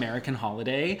like American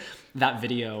holiday, that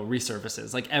video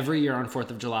resurfaces. Like every year on 4th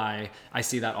of July, I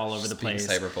see that all over the place.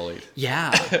 Cyberbullied.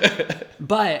 Yeah.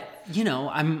 But, you know,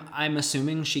 I'm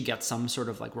assuming she gets some sort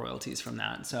of like royalties from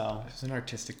that. So it was an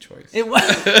artistic choice. It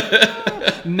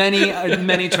was.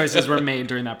 many choices were made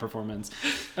during that performance.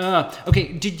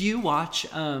 Okay, did you watch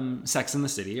Sex and the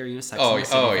City? Are you a Sex and the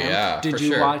City fan? Yeah. Did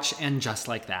you watch And Just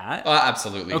Like That?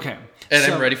 Absolutely. Okay.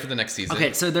 And I'm ready for the next season.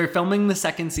 Okay, so they're filming the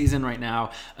second season right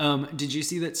now. Did you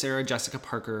see that Sarah Jessica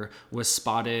Parker was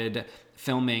spotted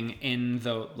filming in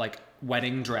the like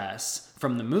wedding dress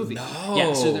from the movie? No.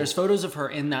 Yeah, so there's photos of her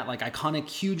in that like iconic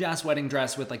huge ass wedding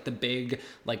dress with like the big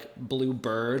like blue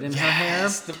bird in her hair.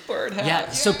 Yes, the bird hat.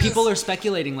 Yeah, so people are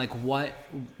speculating like what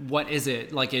is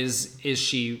it? Like is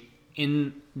she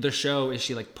in the show, is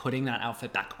she like putting that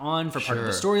outfit back on for part of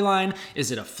the storyline?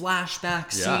 Is it a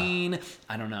flashback scene?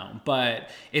 I don't know, but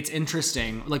it's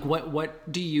interesting. Like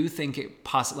what do you think it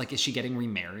possibly, like, is she getting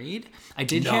remarried? I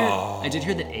did hear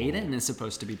that Aiden is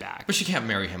supposed to be back. But she can't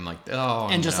marry him like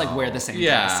and just like wear the same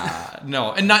dress. Yeah.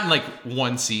 No, and not in like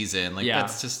one season. Like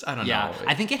that's just, I don't know.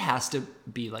 I think it has to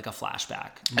be like a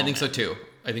flashback moment. I think so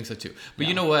too. But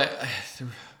you know what?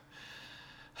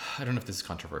 I don't know if this is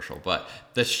controversial, but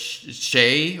the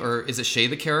Shay, or is it Shay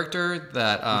the character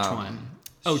that? Which one?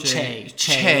 Oh,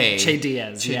 Che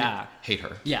Diaz. Yeah, hate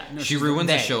her. Yeah, no, she ruins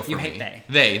the show for me. You hate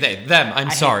them. I'm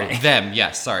sorry, hate they. Them.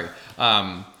 Yes, sorry.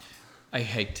 I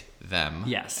hate them.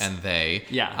 Yes, and they.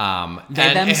 Yeah. They,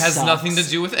 and it has nothing to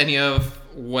do with any of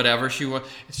whatever she was.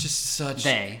 It's just such.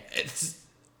 They. It's.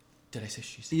 Did I say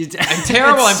she? I'm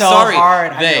terrible. I'm so sorry.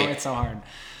 Hard. They. I know, it's so hard.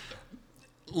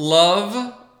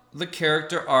 Love the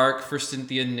character arc for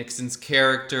Cynthia Nixon's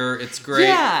character. It's great.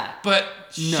 Yeah. But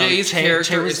Shay's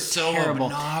character is so terrible.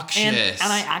 obnoxious.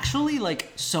 And I actually,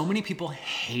 like, so many people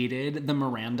hated the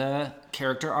Miranda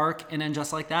character arc in And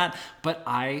Just Like That, but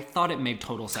I thought it made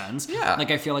total sense. Yeah.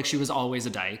 Like, I feel like she was always a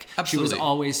dyke. Absolutely. She was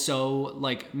always so,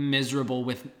 like, miserable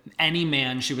with any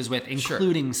man she was with,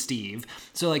 including Steve.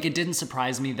 So, like, it didn't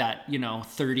surprise me that, you know,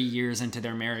 30 years into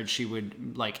their marriage, she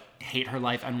would, like, hate her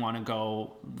life and want to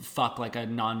go fuck, like, a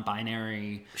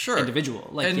non-binary individual.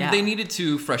 Like, and they needed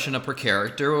to freshen up her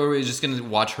character, or were we just going to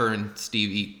watch her and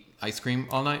Steve eat ice cream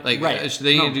all night? Like,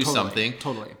 they need to do something.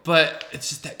 Totally. But it's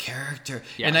just that character.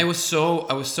 Yeah. And I was so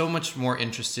much more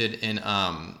interested in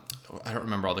I don't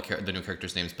remember all the new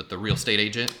characters' names, but the real estate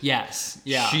agent. Yes.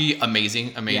 Yeah. She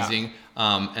amazing.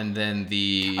 Yeah. And then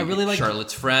I really liked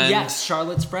Charlotte's friend. Yes,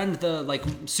 Charlotte's friend, the like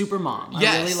super mom.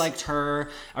 Yes. I really liked her.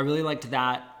 I really liked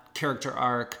that character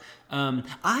arc.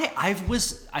 I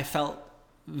felt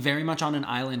very much on an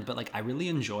island, but like I really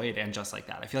enjoyed And Just Like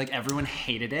That. I feel like everyone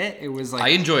hated it. It was like I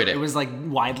enjoyed it. It was like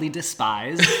widely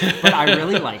despised, but I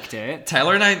really liked it.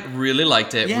 Tyler and I really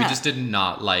liked it. Yeah. We just did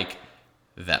not like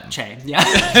them. Che,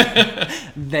 yeah.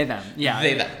 They, them. Yeah.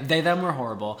 They, them. They, them were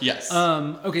horrible. Yes.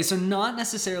 Okay, so not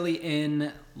necessarily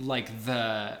in like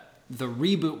the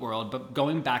reboot world, but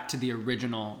going back to the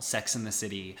original Sex and the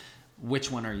City.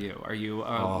 Which one are you? Are you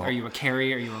a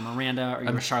Carrie? Are you a Miranda? Are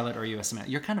you a Charlotte? Or are you a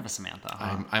Samantha? You're kind of a Samantha,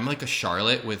 huh? I'm like a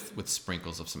Charlotte with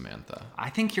sprinkles of Samantha.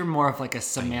 I think you're more of like a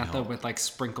Samantha with like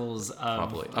sprinkles of...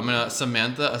 Probably. I'm a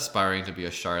Samantha aspiring to be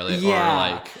a Charlotte. Yeah.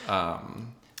 Or like... I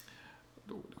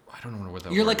don't know what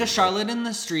that You're word like a is. Charlotte in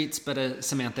the streets, but a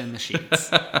Samantha in the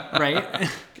sheets, right?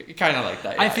 Kind of like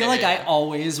that. Yeah, I feel like I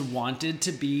always wanted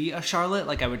to be a Charlotte.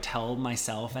 Like I would tell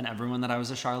myself and everyone that I was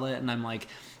a Charlotte, and I'm like...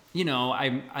 You know,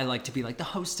 I like to be like the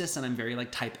hostess, and I'm very like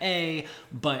type A,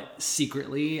 but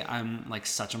secretly I'm like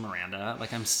such a Miranda.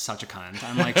 Like I'm such a cunt.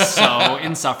 I'm like so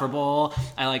insufferable.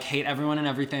 I like hate everyone and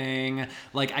everything.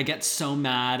 Like I get so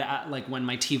mad at like when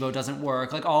my TiVo doesn't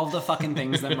work. Like all of the fucking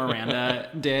things that Miranda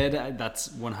did. That's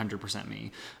 100%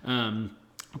 me.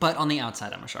 But on the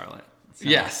outside, I'm a Charlotte. So,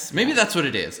 yes, maybe that's what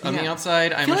it is. On the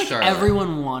outside, I'm a Charlotte.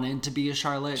 Everyone wanted to be a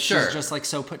Charlotte. Sure. She's just like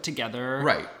so put together.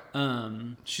 Right.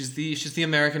 She's the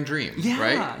American dream,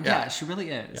 right? Yeah, she really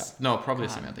is. Yeah. No, probably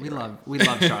Samantha. We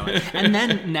love Charlotte. And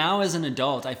then now as an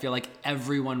adult, I feel like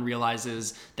everyone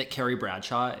realizes that Carrie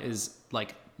Bradshaw is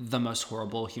like the most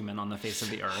horrible human on the face of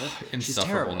the earth.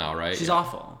 Insufferable now, right? She's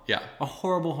awful. Yeah. A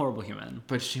horrible, horrible human.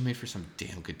 But she made for some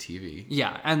damn good TV.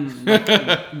 Yeah, and like,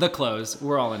 the clothes.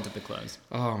 We're all into the clothes.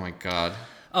 Oh my God.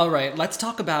 All right, let's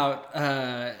talk about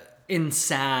in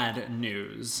sad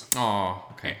news. Oh,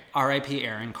 okay. R.I.P.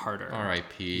 Aaron Carter.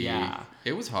 R.I.P. Yeah.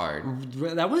 It was hard.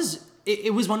 That was...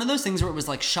 It was one of those things where it was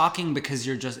like shocking because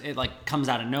it like comes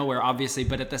out of nowhere, obviously,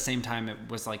 but at the same time it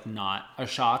was like not a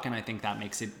shock, and I think that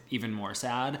makes it even more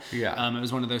sad. Yeah. It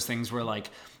was one of those things where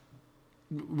like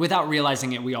without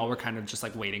realizing it, we all were kind of just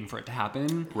like waiting for it to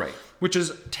happen. Right. Which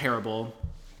is terrible.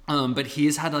 But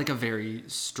he's had like a very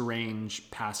strange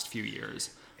past few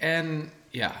years. And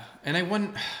yeah, and I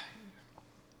wouldn't,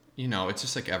 it's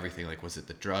just like everything. Like, was it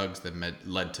the drugs that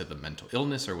led to the mental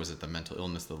illness, or was it the mental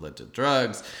illness that led to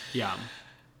drugs? Yeah.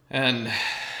 And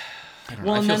I don't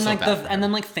know. Well, I feel so bad and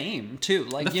then like fame too.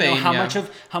 Like, how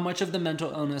much of the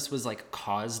mental illness was like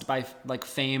caused by like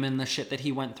fame and the shit that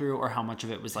he went through, or how much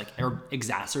of it was like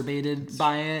exacerbated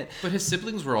by it. But his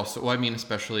siblings were also, well, I mean,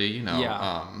 especially,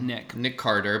 Nick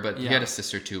Carter, but he had a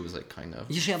sister too, who was like kind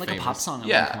of she had like famous. A pop song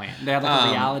at one point. They had like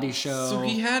a reality show. So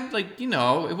he had like, he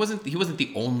wasn't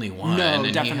the only one. No,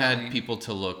 and definitely. He had people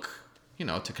to look,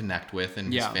 to connect with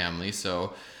in his family.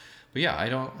 So, but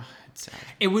yeah, it's sad.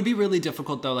 It would be really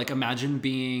difficult though. Like, imagine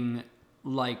being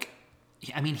like,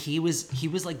 I mean, he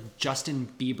was like Justin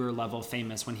Bieber level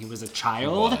famous when he was a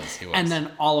child. He was. And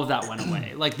then all of that went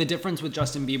away. Like, the difference with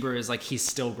Justin Bieber is like, he's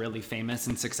still really famous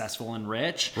and successful and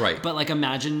rich. Right. But like,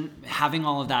 imagine having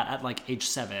all of that at like age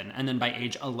 7, and then by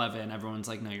age 11, everyone's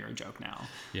like, no, you're a joke now.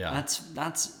 Yeah.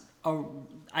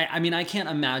 I mean, I can't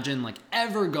imagine like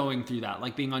ever going through that,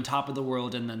 like being on top of the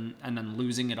world and then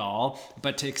losing it all.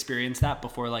 But to experience that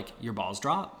before like your balls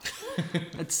drop,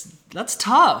 that's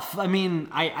tough. I mean,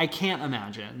 I can't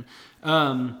imagine.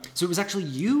 So it was actually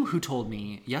you who told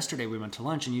me yesterday. We went to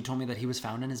lunch and you told me that he was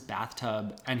found in his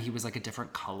bathtub and he was like a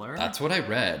different color. That's what I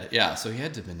read. Yeah, so he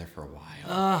had to have been there for a while.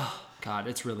 Oh God,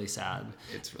 it's really sad.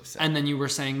 It's really sad. And then you were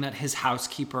saying that his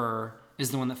housekeeper is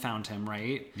the one that found him,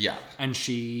 right? Yeah. And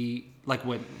she like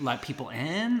would let people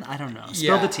in? I don't know.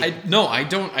 Spill the tea. I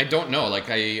don't know.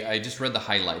 Like I just read the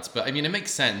highlights, but I mean, it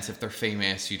makes sense if they're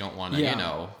famous. You don't want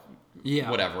to,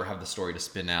 whatever, have the story to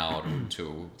spin out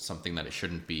to something that it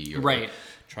shouldn't be, or right.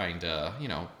 Trying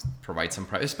to, provide some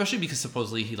privacy, especially because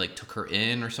supposedly he like took her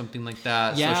in or something like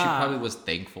that. Yeah. So she probably was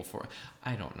thankful for it.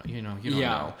 I don't know. You don't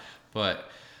know,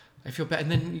 but I feel bad.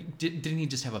 And then didn't he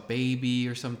just have a baby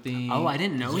or something? Oh, I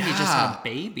didn't know he just had a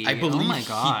baby. I believe. Oh my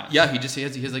God. He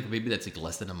has like a baby that's like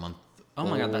less than a month. Oh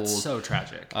my God, that's so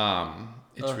tragic.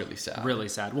 It's really sad. Really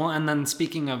sad. Well, and then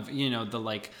speaking of, the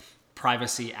like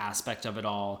privacy aspect of it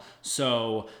all.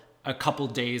 So a couple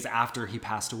days after he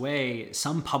passed away,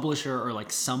 some publisher or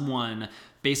like someone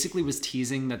basically was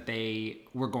teasing that they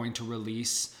were going to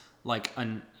release like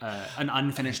an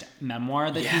unfinished memoir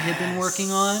that he had been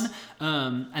working on.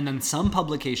 And then some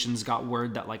publications got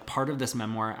word that like part of this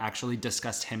memoir actually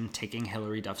discussed him taking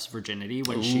Hillary Duff's virginity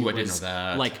when she was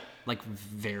like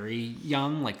very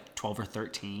young, like 12 or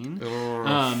 13.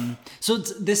 So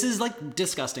this is like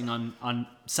disgusting on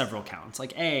several counts.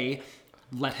 Like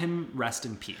let him rest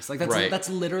in peace. Like that's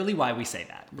literally why we say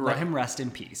that. Let him rest in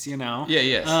peace, Yeah,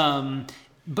 yes.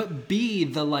 But B,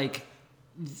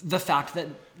 the fact that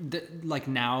like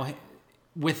now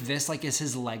with this, like, is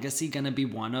his legacy gonna be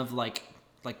one of like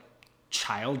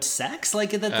child sex?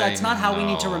 Like that's not how we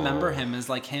need to remember him, as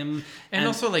like him. And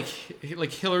also like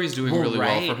Hillary's doing really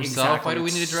well for herself. Exactly. Why do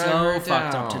we need to drag her down? So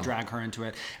fucked up to drag her into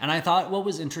it. And I thought what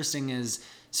was interesting is,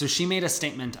 so she made a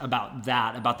statement about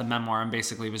the memoir, and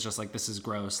basically was just like, this is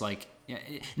gross. Like,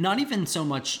 not even so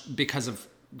much because of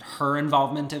her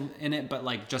involvement in it, but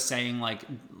like just saying like,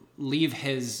 leave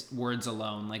his words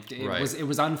alone. Like it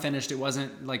was unfinished. It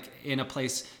wasn't like in a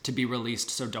place to be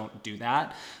released. So don't do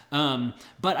that.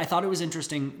 But I thought it was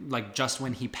interesting. Like just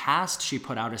when he passed, she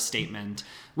put out a statement,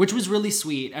 which was really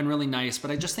sweet and really nice.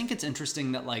 But I just think it's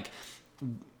interesting that like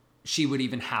she would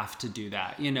even have to do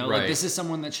that. Like this is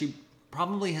someone that she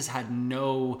probably has had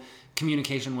no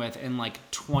communication with in like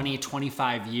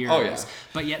 25 years. Oh, yeah.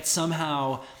 But yet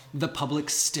somehow the public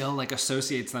still like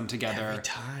associates them together every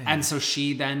time. And so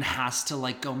she then has to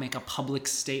like go make a public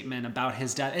statement about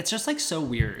his death. It's just like so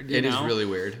weird. It is really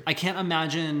weird. I can't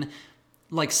imagine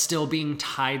like still being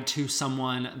tied to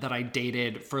someone that I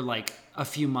dated for like a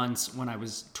few months when I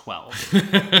was 12.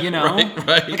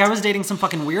 Right. Like I was dating some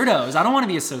fucking weirdos. I don't want to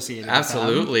be associated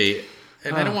Absolutely. with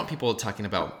them. And I don't want people talking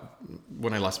about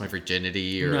when I lost my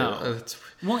virginity or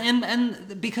well,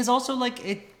 and because also like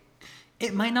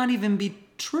it might not even be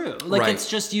true. Like it's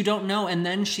just, you don't know. And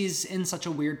then she's in such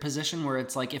a weird position where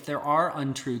it's like, if there are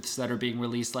untruths that are being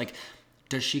released, like,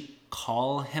 does she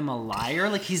call him a liar?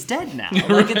 Like, he's dead now.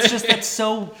 Like, it's just, that's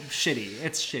so shitty.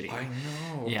 It's shitty. I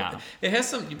know. Yeah. It has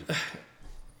some...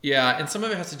 Yeah, and some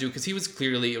of it has to do because he was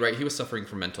clearly he was suffering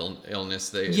from mental illness.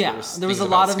 There was a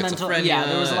lot of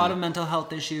mental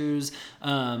health issues.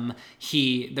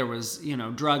 There was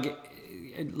drug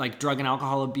and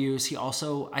alcohol abuse. He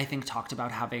also, I think, talked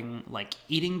about having like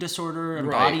eating disorder and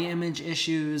body image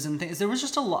issues and things. There was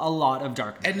just a lot of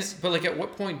darkness. But like, at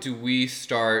what point do we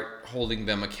start holding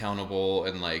them accountable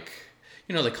and like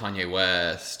Kanye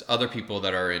West, other people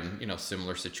that are in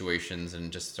similar situations,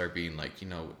 and just start being like,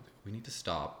 we need to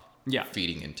stop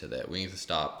feeding into that. We need to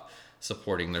stop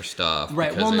supporting their stuff.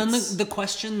 Right. Well, and then the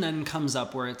question then comes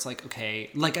up where it's like, okay,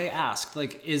 like I asked,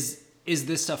 like, is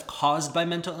this stuff caused by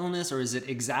mental illness or is it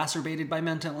exacerbated by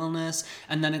mental illness?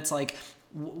 And then it's like,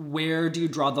 where do you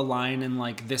draw the line in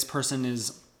like this person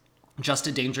is just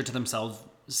a danger to themselves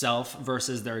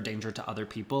versus they're a danger to other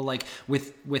people? Like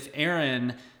with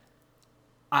Aaron,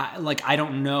 I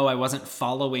don't know. I wasn't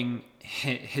following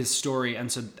his story,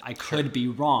 and so I could be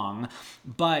wrong.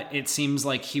 But it seems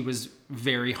like he was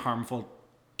very harmful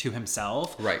to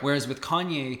himself. Right. Whereas with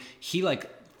Kanye, he like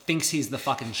thinks he's the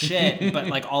fucking shit, but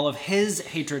like all of his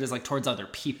hatred is like towards other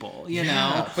people. You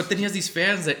know. But then he has these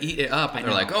fans that eat it up, and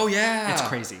they're like, "Oh yeah, it's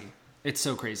crazy. It's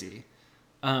so crazy."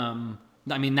 I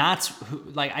mean, that's who.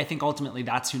 Like, I think ultimately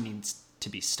that's who needs to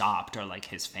be stopped, are like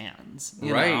his fans.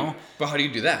 You know? But how do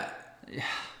you do that?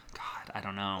 God, I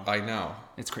don't know. I know.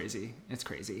 It's crazy.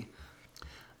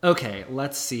 Okay,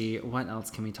 let's see. What else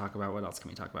can we talk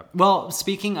about? Well,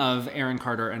 speaking of Aaron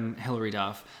Carter and Hilary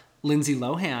Duff, Lindsay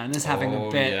Lohan is having a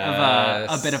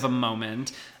bit of a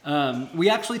moment. We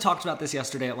actually talked about this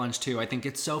yesterday at lunch too. I think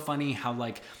it's so funny how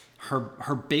like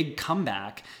her big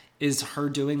comeback is her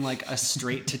doing like a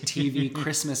straight to TV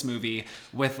Christmas movie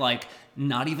with like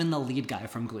not even the lead guy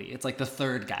from Glee. It's like the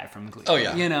third guy from Glee. Oh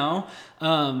yeah. You know?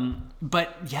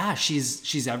 But yeah,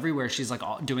 she's everywhere. She's like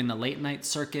doing the late night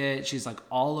circuit. She's like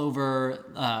all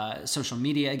over social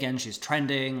media again. She's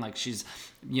trending. Like she's,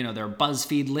 you know, there are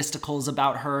BuzzFeed listicles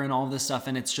about her and all this stuff.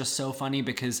 And it's just so funny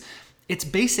because it's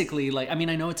basically like, I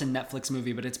mean, I know it's a Netflix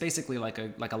movie, but it's basically like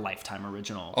a Lifetime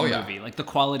original movie. Like the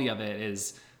quality of it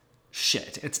is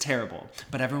shit. It's terrible.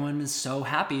 But everyone is so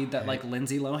happy that like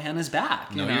Lindsay Lohan is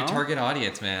back. You know? Your target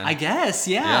audience, man. I guess,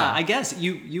 yeah. I guess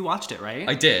you watched it, right?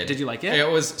 I did. Did you like it? It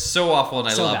was so awful, and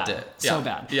I loved it. So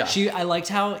bad. Yeah. I liked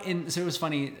how so it was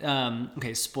funny.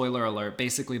 Okay, spoiler alert.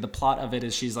 Basically, the plot of it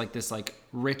is she's like this like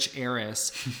rich heiress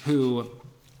who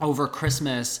over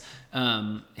Christmas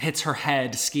hits her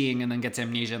head skiing and then gets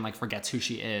amnesia and like forgets who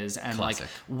she is, and Classic. like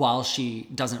while she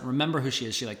doesn't remember who she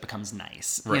is, she like becomes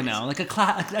nice, right. You know, like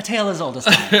a tale as old as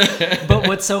time. But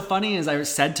what's so funny is I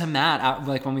said to Matt,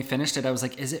 like when we finished it, I was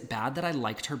like, is it bad that I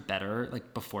liked her better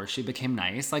like before she became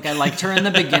nice? Like I liked her in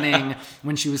the beginning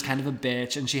when she was kind of a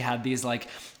bitch and she had these like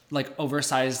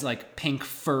oversized like pink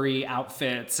furry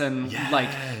outfits and like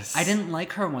I didn't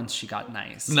like her once she got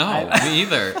nice. No, me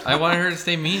either. I wanted her to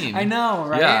stay mean. I know,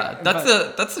 right? Yeah,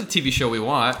 that's the TV show we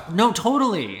want. No,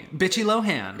 totally. Bitchy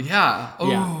Lohan. Yeah. Oh,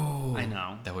 yeah. I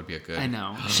know. That would be a good. I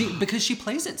know. Because she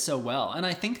plays it so well, and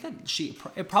I think that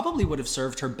it probably would have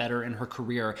served her better in her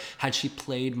career had she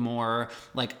played more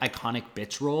like iconic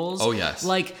bitch roles. Oh yes.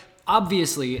 Like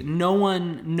obviously, no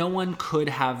one could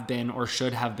have been or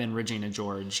should have been Regina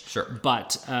George. Sure.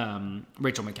 But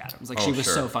Rachel McAdams. Like she was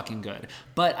so fucking good.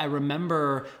 But I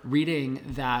remember reading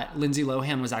that Lindsay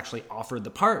Lohan was actually offered the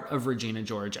part of Regina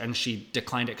George, and she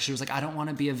declined it because she was like, I don't want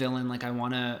to be a villain. Like I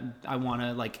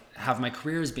wanna like have my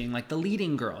career as being like the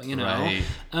leading girl, you know?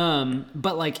 Right.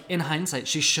 But like in hindsight,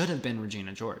 she should have been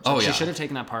Regina George. Like, she should have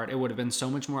taken that part. It would have been so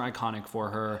much more iconic for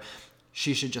her.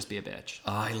 She should just be a bitch.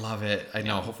 Oh, I love it. I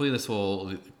know. Hopefully this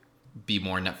will be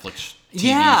more Netflix TV.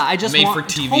 Yeah, I just made want for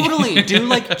TV. Totally do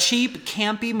like cheap,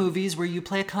 campy movies where you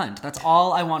play a cunt. That's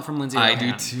all I want from Lindsay Lohan. I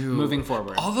do too. Moving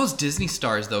forward, all those Disney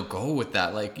stars though go with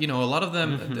that. Like you know, a lot of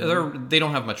them they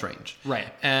don't have much range,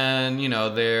 right? And you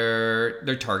know their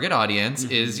target audience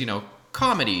is you know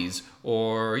comedies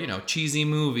or you know cheesy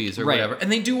movies or whatever,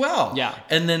 and they do well. Yeah.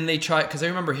 And then they try, because I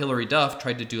remember Hilary Duff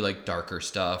tried to do like darker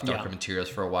stuff, darker materials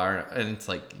for a while, and it's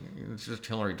like it's just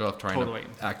Hilary Duff trying to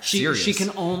act serious. She can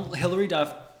own Hilary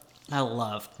Duff. I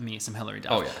love me some Hilary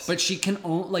Duff. Oh yes. But she can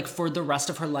own, like for the rest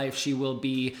of her life, she will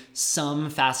be some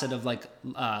facet of like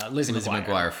Lizzie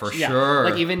McGuire for sure.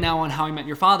 Like even now on How I Met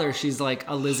Your Father, she's like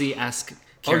a Lizzie-esque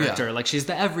character. Like she's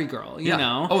the every girl, you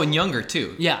know? Oh, and younger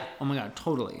too. Yeah. Oh my God,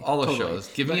 totally. All the shows.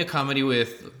 Give me a comedy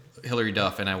with Hilary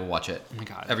Duff and I will watch it. Oh my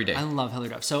God. Every day. I love Hilary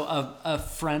Duff. So a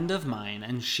friend of mine,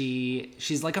 and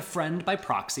she's like a friend by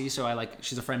proxy. So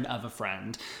she's a friend of a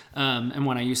friend. And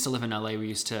when I used to live in LA,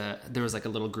 there was like a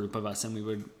little group of us and we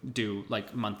would do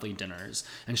like monthly dinners,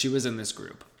 and she was in this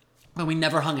group. But we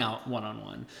never hung out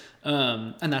one-on-one.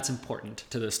 And that's important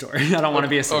to the story. I don't want to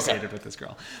be associated with this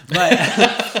girl. But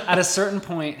at a certain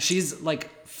point, she's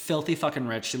like filthy fucking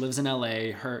rich. She lives in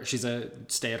LA. She's a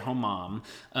stay-at-home mom.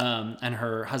 And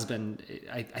her husband,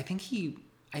 I think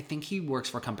he works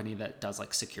for a company that does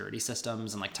like security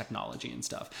systems and like technology and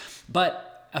stuff.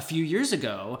 But a few years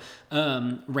ago,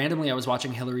 randomly I was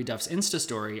watching Hilary Duff's Insta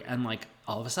story, and like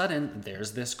all of a sudden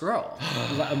there's this girl.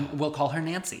 We'll call her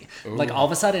Nancy. Ooh. Like all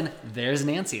of a sudden there's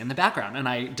Nancy in the background, and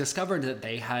I discovered that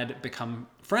they had become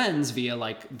friends via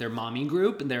like their mommy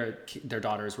group, and their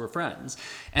daughters were friends.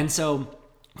 And so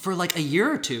for like a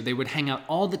year or two, they would hang out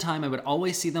all the time. I would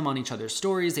always see them on each other's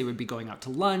stories. They would be going out to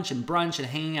lunch and brunch and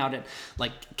hanging out at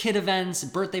like kid events,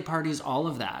 birthday parties, all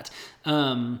of that.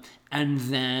 And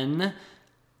then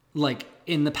like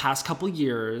in the past couple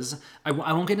years, I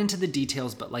won't get into the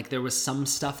details, but like there was some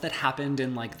stuff that happened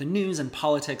in like the news and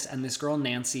politics, and this girl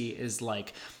Nancy is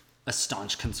like a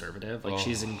staunch conservative. Like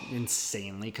she's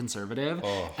insanely conservative.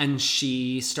 And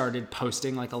she started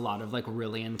posting like a lot of like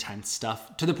really intense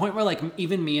stuff, to the point where like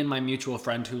even me and my mutual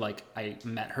friend who like I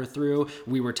met her through,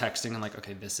 we were texting and like,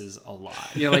 okay, this is a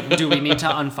lot. You know, like, do we need to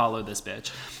unfollow this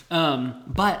bitch?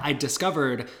 But I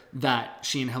discovered that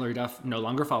she and Hilary Duff no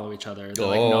longer follow each other. They're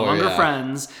like no longer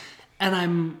friends. And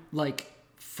I'm like,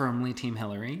 firmly Team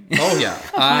Hillary. Oh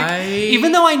yeah,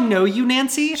 even though I know you,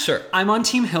 Nancy, sure, I'm on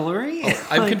Team Hillary.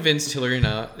 I'm convinced Hillary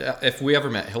and if we ever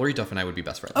met, Hilary Duff and I would be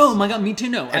best friends. Oh my god, me too.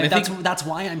 No, and that's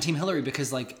why I'm Team Hillary,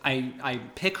 because like I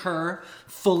pick her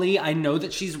fully. I know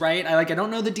that she's right. I don't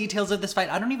know the details of this fight.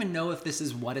 I don't even know if this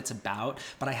is what it's about,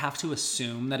 but I have to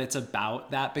assume that it's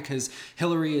about that, because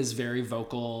Hillary is very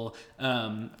vocal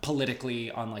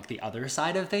politically on like the other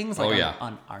side of things, like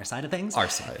on our side of things, our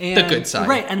side, the good side,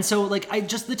 right? And so like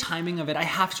the timing of it, I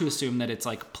have to assume that it's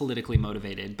like politically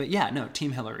motivated. But yeah, no,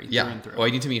 Team Hillary through and through. Well, I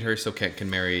need to meet her so Kent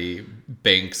can marry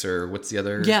Banks, or what's the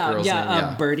other girl's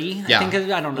name? Birdie. Yeah.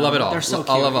 I don't know. Love it all. They're so cute.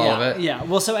 I love all of it. Yeah.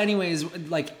 Well, so anyways,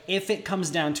 like if it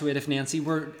comes down to it, if Nancy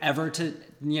were ever to,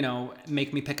 you know,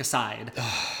 make me pick a side,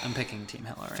 I'm picking Team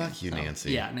Hillary. Fuck you,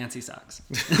 Nancy. Yeah, Nancy sucks.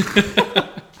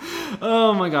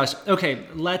 Oh my gosh. Okay,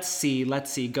 let's see.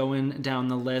 Going down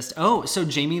the list. Oh, so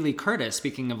Jamie Lee Curtis,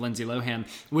 speaking of Lindsay Lohan,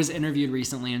 was interviewed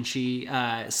recently, and she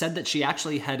said that she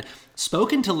actually had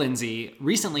spoken to Lindsay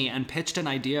recently and pitched an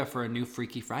idea for a new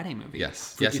Freaky Friday movie.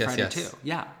 Yes. Freaky Friday yes. 2.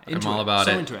 Yeah. I'm all about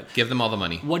it. Into it. Give them all the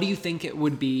money. What do you think it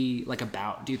would be like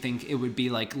about? Do you think it would be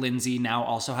like Lindsay now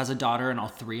also has a daughter and all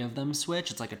three of them switch?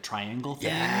 It's like a triangle thing?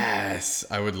 Yes.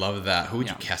 I would love that. Who would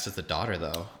you cast as the daughter,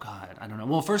 though? God, I don't know.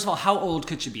 Well, first of all, how old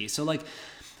could she be? So like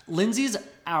Lindsay's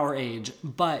our age,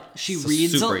 but she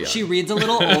reads a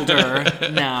little older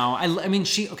now. I mean,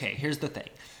 here's the thing.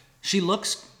 She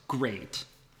looks great,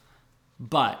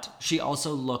 but she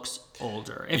also looks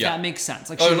older, if that makes sense.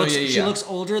 Like she looks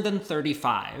older than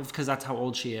 35, because that's how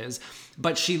old she is.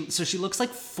 But she looks like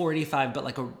 45, but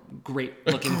like a great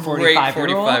looking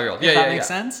 45-year-old. Yeah, that makes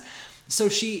sense. So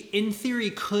she, in theory,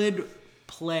 could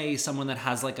play someone that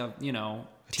has like a, you know,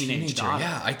 teenage daughter.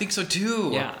 Yeah, I think so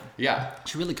too. Yeah.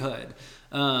 She really could.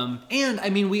 And I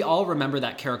mean, we all remember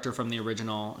that character from the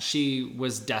original. She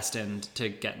was destined to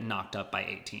get knocked up by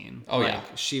 18. Oh, like,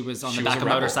 she was on the back of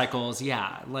motorcycles.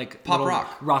 Yeah, like pop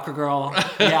rock rocker girl.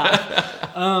 Yeah.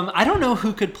 I don't know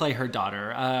who could play her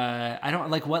daughter. I don't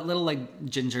like what little like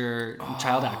ginger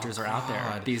child actors are out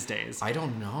there these days. I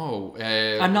don't know.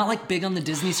 I'm not like big on the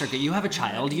Disney circuit. You have a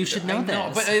child. You should know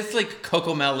this. But it's like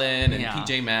Coco Melon and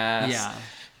PJ Masks. Yeah.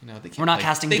 You know, we're not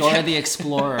casting Dora the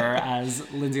Explorer as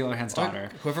Lindsay Lohan's daughter.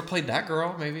 Whoever played that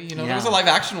girl, maybe. You know, there was a live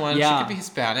action one. She could be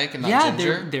Hispanic and not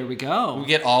ginger. There we go. We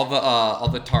get all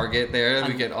the Target there.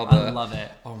 We get all the. I love it.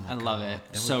 Oh my God. Love it.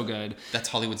 So good. That's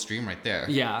Hollywood's dream right there.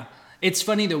 Yeah, it's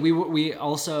funny though. We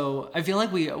also, I feel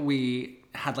like we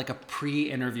had like a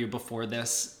pre-interview before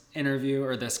this interview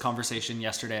or this conversation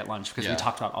yesterday at lunch, because we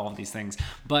talked about all of these things.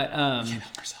 But we can't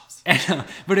help ourselves.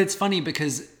 But it's funny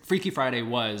because Freaky Friday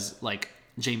was like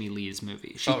Jamie Lee's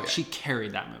movie. She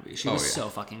carried that movie. She was so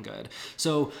fucking good.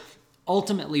 So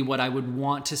ultimately what I would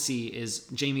want to see is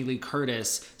Jamie Lee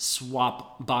Curtis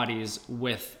swap bodies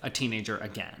with a teenager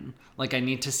again. Like I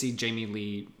need to see Jamie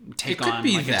Lee take on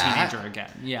like a teenager again.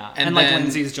 Yeah. And like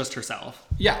Lindsay's just herself.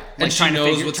 Yeah. Like and she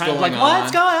knows what's going on. Like,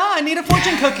 what's going on? I need a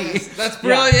fortune cookie. That's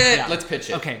brilliant. Yeah. Let's pitch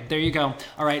it. Okay, there you go.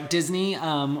 All right, Disney,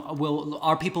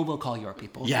 our people will call your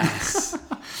people. Yes.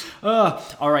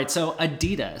 All right, so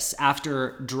Adidas,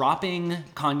 after dropping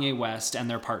Kanye West and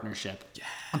their partnership,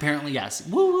 apparently, yes.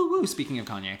 Woo, woo, woo. Speaking of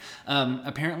Kanye,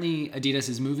 apparently Adidas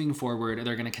is moving forward.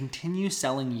 They're going to continue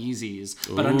selling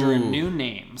Yeezys, but under a new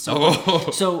name. So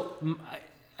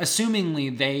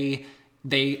assumingly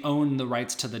they own the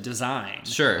rights to the design.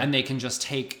 Sure. And they can just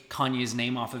take Kanye's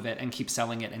name off of it and keep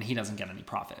selling it, and he doesn't get any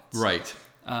profits. Right.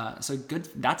 So good.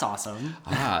 That's awesome.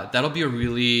 That'll be a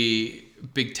really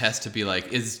big test to be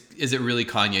like, is is it really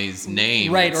Kanye's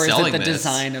name? Right, or is it the this?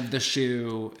 design of the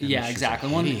shoe? And yeah, exactly.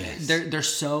 They're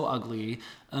so ugly.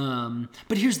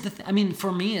 But here's the thing. I mean,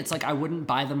 for me, it's like I wouldn't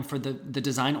buy them for the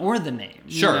design or the name.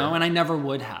 Sure. You know? And I never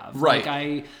would have. Right.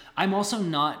 Like I'm also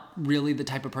not really the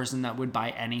type of person that would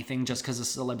buy anything just because a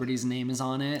celebrity's name is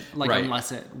on it. Like right.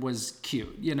 unless it was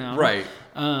cute, you know? Right.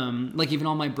 Like even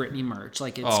all my Britney merch,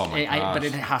 like it's, but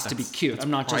it has to be cute.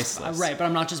 I'm not priceless. just but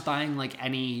I'm not just buying like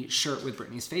any shirt with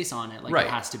Britney's face on it. Like right.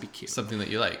 it has to be cute. Something that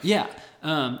you like. Yeah.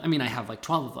 I mean, I have like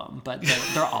 12 of them, but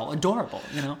they're all adorable,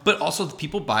 you know? But also,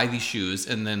 people buy these shoes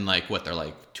and then, like, they're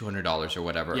like $200 or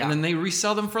whatever. Yeah. And then they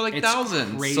resell them for like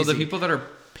thousands. Crazy. So the people that are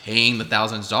paying the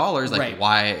 $1,000s, like, right.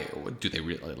 why do they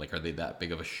really, like, are they that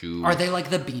big of a shoe? Are they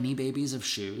like the Beanie Babies of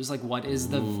shoes? Like, what is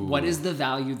the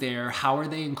value there? How are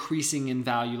they increasing in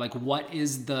value? Like, what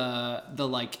is the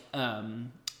like,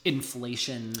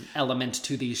 inflation element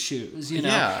to these shoes, you know?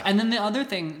 Yeah. And then the other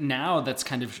thing now that's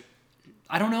kind of,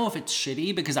 I don't know if it's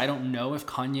shitty because I don't know if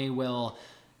Kanye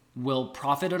will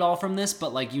profit at all from this,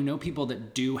 but like, you know, people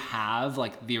that do have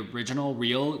like the original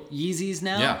real Yeezys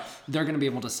now, yeah. they're going to be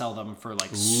able to sell them for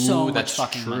like so much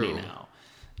fucking money now.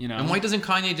 You know? And why doesn't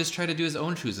Kanye just try to do his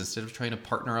own shoes instead of trying to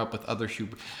partner up with other shoe?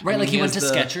 Right, like he went to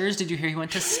Skechers. Did you hear he went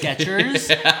to Skechers?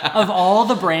 Yeah. Of all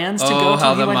the brands to go to,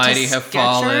 how he the went mighty to have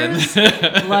Skechers?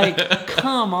 fallen. Like,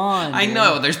 come on. I dude.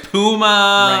 know. There's Pumas.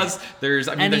 Right. There's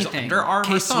Under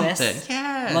Armour something.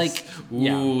 Yes. Like,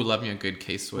 yeah. Love me a good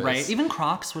K-Swiss. Right. Even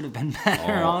Crocs would have been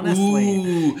better,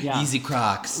 honestly. Yeah. Easy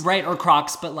Crocs. Right, or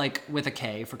Crocs, but like with a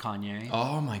K for Kanye.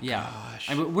 Oh my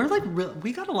gosh. I mean, we're like,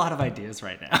 we got a lot of ideas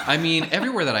right now. I mean,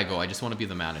 everywhere that I go, I just want to be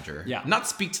the manager. Yeah. Not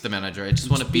speak to the manager. I just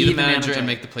want to be the manager and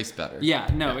make the place better. Yeah,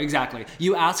 no, exactly.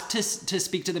 You ask to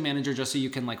speak to the manager just so you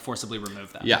can like forcibly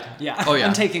remove them. Yeah. Yeah. Oh yeah.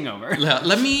 I'm taking over.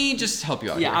 Let me just help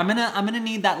you out. Yeah, here. I'm gonna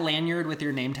need that lanyard with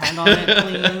your name tag on it,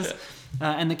 please,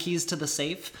 and the keys to the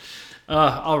safe.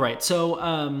 All right.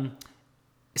 So,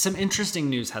 some interesting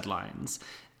news headlines.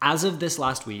 As of this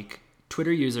last week,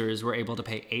 Twitter users were able to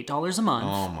pay $8 a month.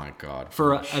 Oh my God.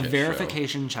 For a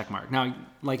verification checkmark. Now,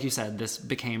 like you said, this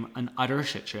became an utter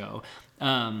shit show.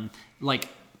 Like,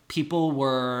 people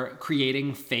were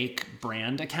creating fake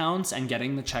brand accounts and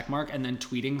getting the checkmark and then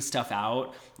tweeting stuff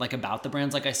out like about the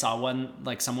brands. Like I saw one,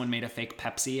 like someone made a fake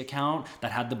Pepsi account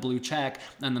that had the blue check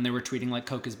and then they were tweeting like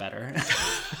Coke is better.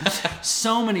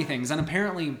 So many things. And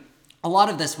apparently a lot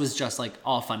of this was just like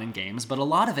all fun and games, but a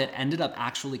lot of it ended up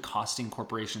actually costing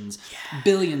corporations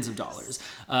billions of dollars.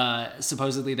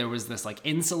 Supposedly there was this like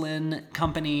insulin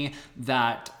company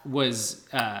that was,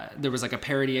 there was like a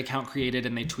parody account created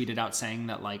and they tweeted out saying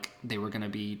that like they were going to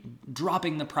be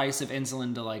dropping the price of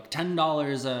insulin to like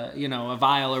 $10 a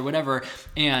vial or whatever.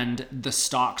 And the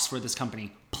stocks for this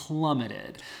company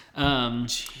plummeted.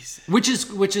 Which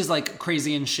is like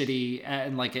crazy and shitty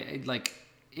and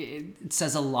it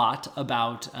says a lot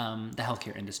about the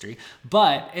healthcare industry,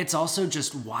 but it's also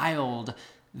just wild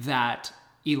that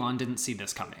Elon didn't see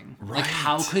this coming. Right. Like,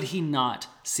 how could he not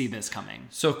see this coming?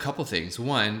 So a couple things.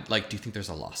 One, like, do you think there's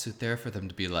a lawsuit there for them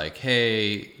to be like,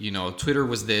 hey, Twitter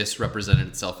was this, represented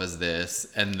itself as this,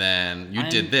 and then you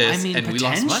did this, and we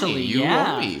lost money. You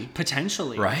owe me.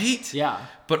 Potentially. Right? Yeah.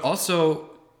 But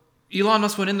also, Elon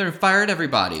Musk went in there and fired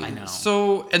everybody. I know.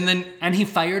 So, and he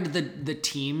fired the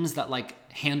teams that like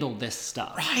handle this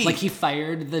stuff. Right. Like he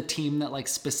fired the team that like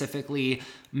specifically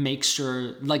makes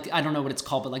sure, like, I don't know what it's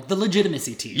called, but like the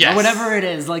legitimacy team or whatever it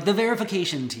is, like the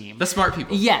verification team. The smart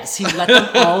people. Yes. He let them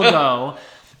all go.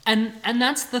 And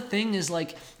that's the thing is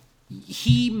like,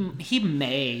 he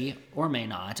may or may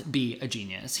not be a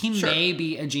genius. He may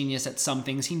be a genius at some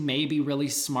things. He may be really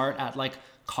smart at like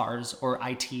cars or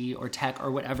IT or tech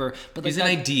or whatever. But he's an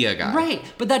idea guy. Right.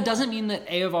 But that doesn't mean that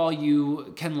A of all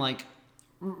you can like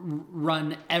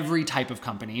run every type of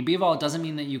company. B of all, it doesn't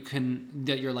mean that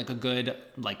you're like a good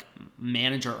like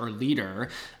manager or leader.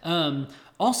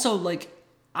 Also, like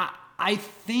I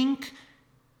think,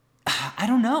 I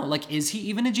don't know, like, is he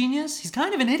even a genius? He's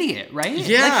kind of an idiot, right?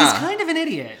 Yeah. Like, he's kind of an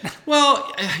idiot.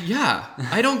 Well, yeah.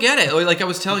 I don't get it. Like I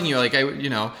was telling you, like I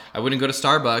wouldn't go to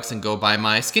Starbucks and go buy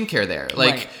my skincare there.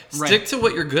 Like, stick to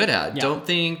what you're good at. Yeah. Don't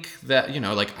think that,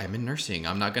 like I'm in nursing.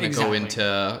 I'm not going to go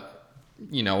into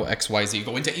XYZ,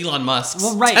 go into Elon Musk's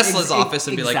Tesla's office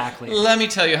and be like, let me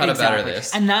tell you how to better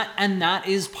this. And that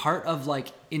is part of like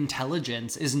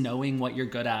intelligence, is knowing what you're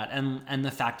good at. And the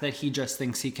fact that he just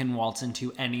thinks he can waltz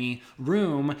into any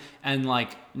room and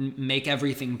like make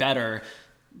everything better.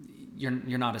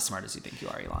 you're not as smart as you think you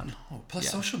are, Elon. Oh, plus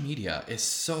social media is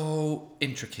so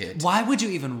intricate. Why would you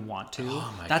even want to?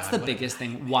 Oh my That's God, the biggest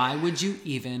thing. Why would you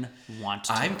even want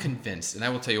to? I'm convinced, and I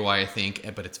will tell you why I think,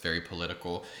 but it's very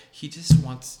political. He just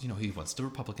wants, he wants the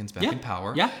Republicans back in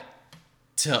power. Yeah.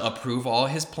 To approve all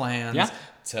his plans. Yeah.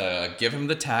 To give him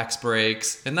the tax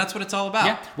breaks, and that's what it's all about.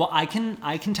 Yeah. Well, I can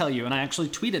tell you, and I actually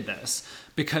tweeted this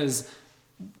because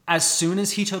as soon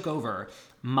as he took over,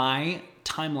 my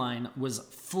timeline was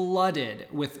flooded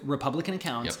with Republican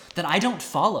accounts that I don't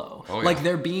follow. Oh, yeah. Like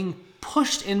they're being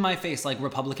pushed in my face, like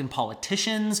Republican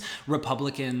politicians,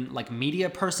 Republican like media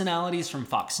personalities from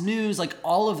Fox News, like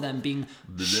all of them being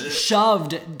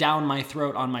shoved down my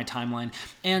throat on my timeline.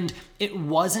 And it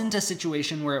wasn't a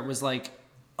situation where it was like,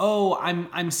 oh,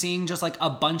 I'm seeing just like a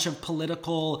bunch of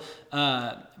political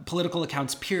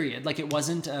accounts, period. Like it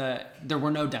wasn't, there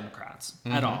were no Democrats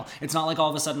at all. It's not like all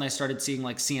of a sudden I started seeing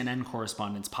like CNN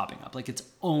correspondents popping up. Like it's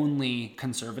only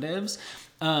conservatives.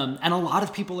 And a lot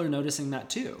of people are noticing that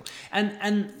too.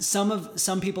 And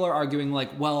some people are arguing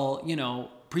like, well,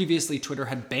 previously Twitter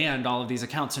had banned all of these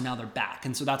accounts, so now they're back.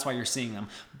 And so that's why you're seeing them.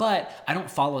 But I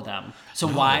don't follow them. So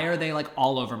why are they like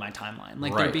all over my timeline?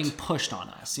 Like they're being pushed on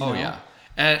us. You know? Yeah.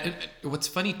 And what's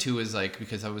funny too is like,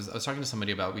 because I was talking to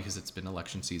somebody about, because it's been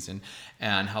election season,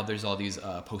 and how there's all these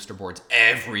poster boards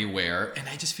everywhere, and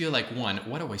I just feel like, one,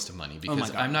 what a waste of money,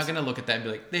 because I'm not gonna look at that and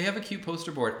be like, they have a cute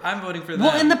poster board, I'm voting for them.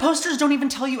 Well, and the posters don't even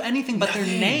tell you anything but their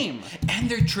name, and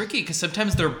they're tricky because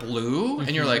sometimes they're blue,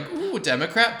 and you're like, ooh,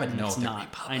 Democrat, but no, they're not.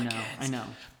 Republicans. I know.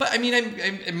 But I mean,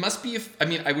 it must be.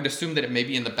 I would assume that it may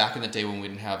be in the back in the day when we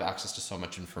didn't have access to so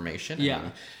much information. Yeah. I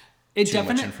mean, too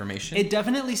much information. It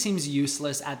definitely seems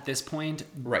useless at this point.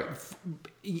 Right.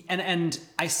 And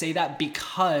I say that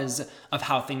because of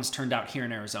how things turned out here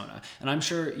in Arizona. And I'm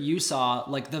sure you saw,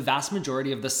 like, the vast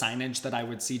majority of the signage that I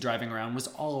would see driving around was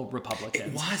all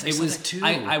Republicans. It was that too.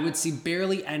 I would see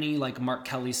barely any, like, Mark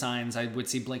Kelly signs. I would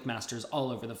see Blake Masters all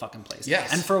over the fucking place.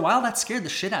 Yes. And for a while, that scared the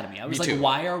shit out of me. I was Me like, too.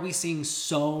 why are we seeing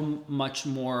so much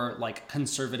more, like,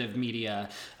 conservative media?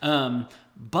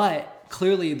 But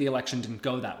clearly the election didn't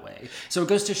go that way. So it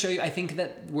goes to show you, I think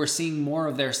that we're seeing more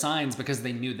of their signs because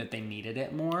they knew that they needed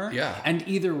it more. Yeah. And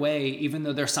either way, even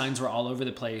though their signs were all over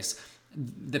the place,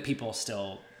 the people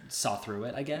still saw through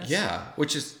it, I guess. Yeah,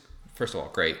 which is, first of all,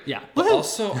 great. Yeah. But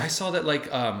also, I saw that, like,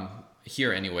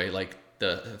 here anyway, like,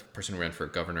 the person who ran for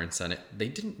governor and senate, they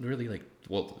didn't really, like,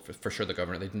 well, for sure the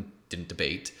governor, they didn't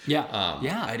debate. Yeah.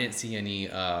 I didn't see any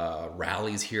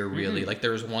rallies here, really. Like,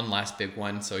 there was one last big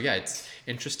one. So, yeah, it's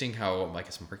interesting how, I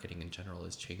guess, marketing in general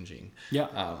is changing.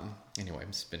 Yeah. Anyway,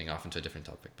 I'm spinning off into a different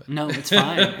topic. But No, it's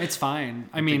fine. It's fine.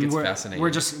 I mean, it's we're fascinating.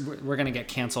 we're going to get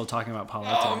canceled talking about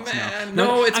politics. Oh, man.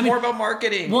 No, it's more about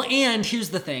marketing. Well, and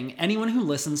here's the thing. Anyone who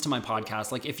listens to my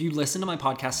podcast, like, if you listen to my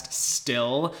podcast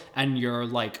still and you're,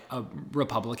 like, a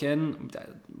Republican,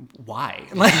 why?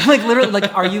 Like literally,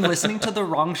 like, are you listening to the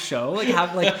wrong show?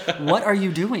 Like, what are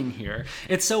you doing here?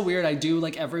 It's so weird. I do,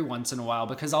 like, every once in a while,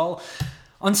 because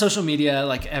on social media,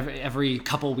 like every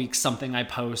couple weeks, something I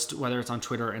post, whether it's on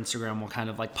Twitter or Instagram, will kind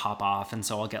of like pop off. And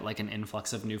so I'll get like an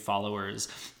influx of new followers.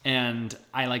 And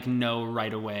I like know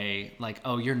right away, like,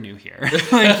 oh, you're new here.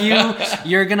 Like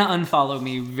you're going to unfollow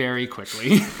me very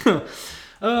quickly.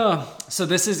 So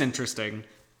this is interesting.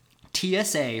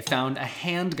 TSA found a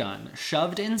handgun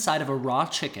shoved inside of a raw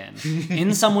chicken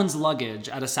in someone's luggage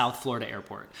at a South Florida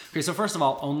airport. Okay, so first of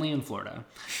all, only in Florida.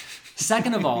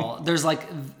 Second of all, there's like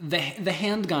the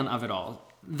handgun of it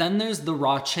all. Then there's the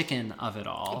raw chicken of it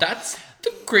all. That's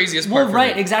the craziest part. Well,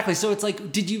 right, exactly. So it's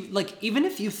like, did you, like, even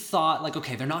if you thought, like,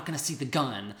 okay, they're not going to see the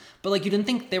gun, but, like, you didn't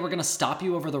think they were going to stop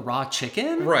you over the raw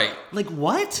chicken? Right. Like,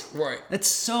 what? Right. That's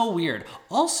so weird.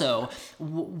 Also,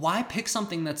 why pick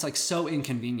something that's, like, so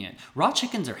inconvenient? Raw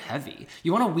chickens are heavy.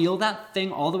 You want to wheel that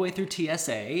thing all the way through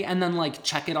TSA and then, like,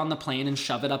 check it on the plane and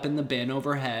shove it up in the bin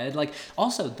overhead. Like,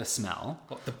 also the smell.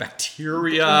 Oh, the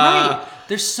bacteria. Right.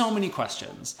 There's so many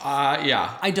questions. Yeah.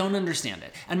 I don't understand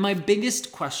it. And my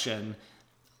biggest question,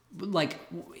 like,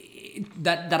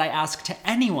 that I ask to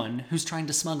anyone who's trying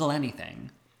to smuggle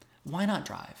anything, why not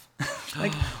drive?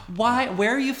 Like,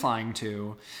 where are you flying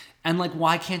to? And, like,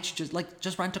 why can't you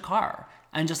just rent a car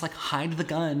and just, like, hide the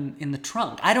gun in the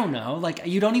trunk? I don't know. Like,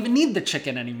 you don't even need the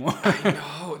chicken anymore. I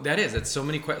know. That's so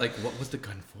many questions. Like, what was the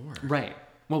gun for? Right.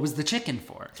 What was the chicken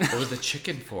for? What was the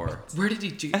chicken for? Where did he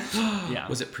do? Yeah.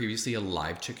 Was it previously a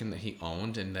live chicken that he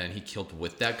owned and then he killed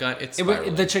with that gun?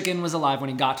 The chicken was alive when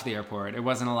he got to the airport. It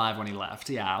wasn't alive when he left.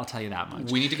 Yeah, I'll tell you that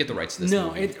much. We need to get the rights to this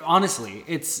movie. Honestly,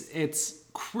 it's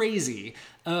crazy.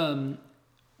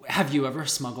 Have you ever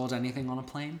smuggled anything on a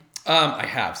plane? I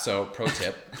have. So, pro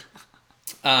tip.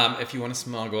 If you want to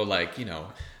smuggle, like,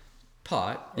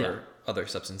 pot or other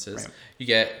substances. Right. You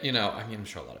get, I'm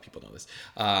sure a lot of people know this.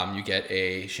 You get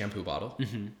a shampoo bottle,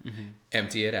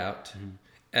 empty it out,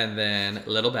 and then a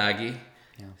little baggie,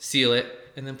 seal it,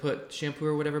 and then put shampoo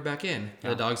or whatever back in. Yeah.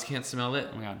 The dogs can't smell it.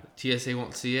 Oh my God. TSA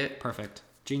won't see it. Perfect.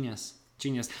 Genius.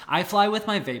 I fly with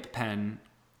my vape pen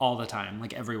all the time,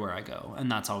 like everywhere I go,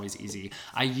 and that's always easy.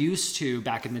 I used to,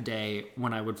 back in the day,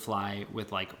 when I would fly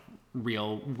with like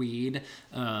real weed,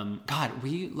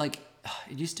 it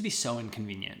used to be so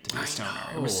inconvenient to be a stoner.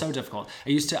 It was so difficult.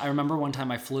 I remember one time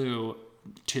I flew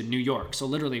to New York, so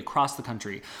literally across the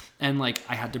country, and like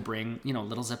I had to bring a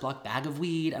little Ziploc bag of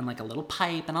weed and like a little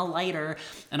pipe and a lighter,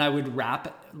 and I would wrap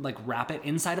it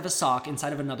inside of a sock,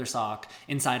 inside of another sock,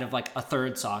 inside of like a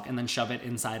third sock, and then shove it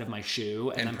inside of my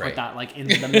shoe, and then pray. Put that like in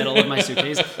the middle of my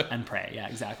suitcase and pray. Yeah,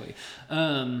 exactly.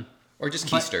 Or just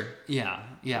keister. Yeah.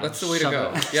 That's the way to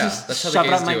go. Yeah, that's how the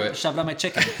gays do it. Shove it on my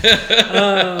chicken.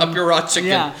 Up your raw chicken.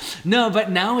 Yeah. No, but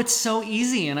now it's so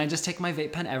easy, and I just take my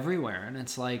vape pen everywhere, and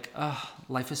it's like,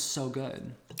 life is so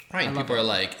good. Right, and people are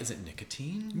like, is it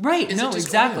nicotine? Right, no,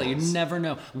 exactly. Oils? You never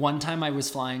know. One time I was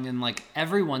flying, and like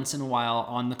every once in a while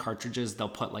on the cartridges, they'll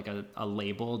put like a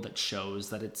label that shows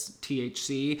that it's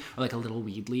THC, or like a little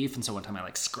weed leaf, and so one time I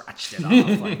like scratched it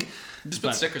off. Like, just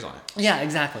put stickers on it. Yeah,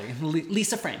 exactly.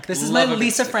 Lisa Frank. This is my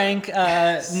Lisa Frank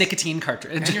nicotine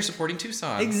cartridge. And you're supporting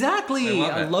Tucson. Exactly,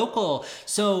 a local.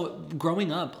 So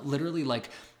growing up, literally like,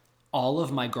 all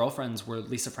of my girlfriends were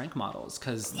Lisa Frank models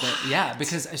because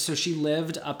so she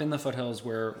lived up in the foothills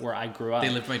where I grew up. They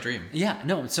lived my dream. Yeah,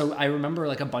 no. So I remember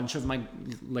like a bunch of my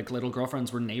like little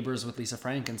girlfriends were neighbors with Lisa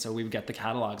Frank, and so we would get the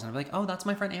catalogs, and I'd be like, oh, that's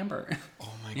my friend Amber.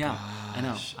 Oh my gosh. I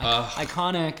know.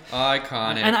 Iconic.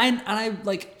 And I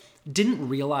like didn't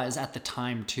realize at the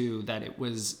time too that it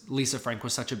was Lisa Frank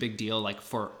was such a big deal like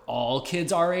for all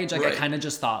kids our age. Like I kind of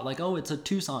just thought like, oh, it's a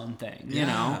Tucson thing, you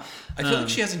know. I feel like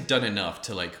she hasn't done enough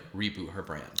to like reboot her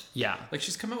brand. Yeah, like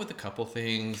she's come out with a couple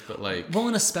things, but like, well,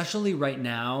 and especially right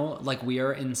now, like we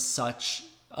are in such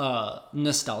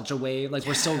nostalgia wave. Like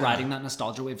we're still riding that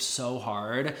nostalgia wave so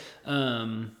hard.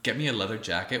 Get me a leather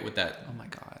jacket with that. Oh my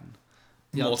God.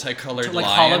 Multicolored like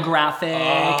lion. Holographic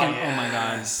oh my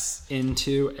God,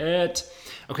 into it.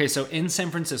 Okay, so in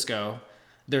San Francisco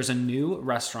there's a new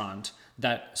restaurant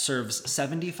that serves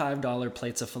 $75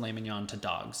 plates of filet mignon to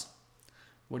dogs.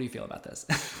 What do you feel about this?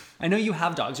 I know you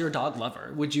have dogs. You're a dog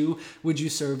lover. Would you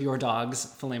serve your dogs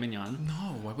filet mignon?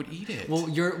 No, I would eat it. Well,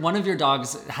 one of your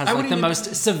dogs has like the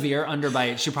most severe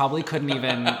underbite. She probably couldn't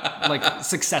even like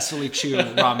successfully chew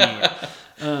raw meat.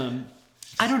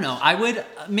 I don't know. I would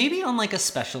maybe on like a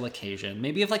special occasion.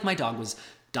 Maybe if like my dog was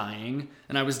dying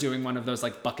and I was doing one of those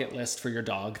like bucket list for your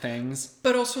dog things.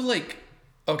 But also like,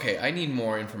 okay, I need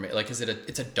more information. Like,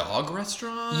 it's a dog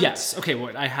restaurant? Yes. Okay.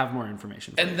 Well, I have more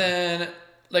information for you. And then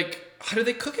like, how do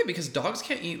they cook it? Because dogs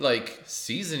can't eat like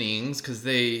seasonings because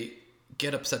they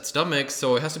get upset stomachs.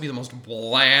 So it has to be the most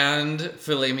bland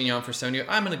filet mignon for 70.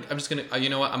 I'm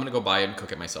gonna go buy it and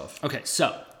cook it myself. Okay,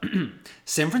 so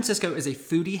San Francisco is a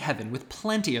foodie heaven with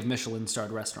plenty of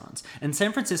Michelin-starred restaurants, and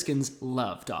San Franciscans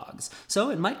love dogs.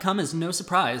 So it might come as no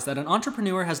surprise that an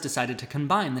entrepreneur has decided to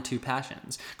combine the two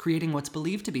passions, creating what's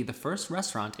believed to be the first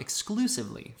restaurant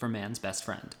exclusively for man's best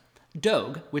friend.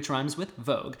 Dogue, which rhymes with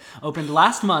Vogue, opened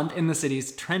last month in the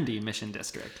city's trendy Mission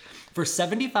District. For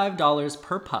 $75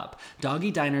 per pup,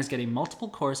 doggy diners get a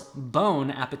multiple-course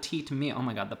Bon Appetit meal. Oh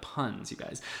my God, the puns, you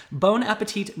guys. Bon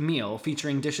Appetit meal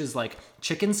featuring dishes like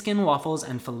chicken skin waffles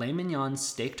and filet mignon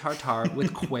steak tartare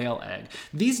with quail egg.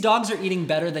 These dogs are eating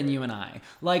better than you and I.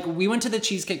 Like, we went to the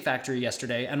Cheesecake Factory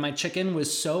yesterday, and my chicken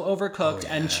was so overcooked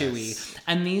and chewy,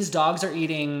 and these dogs are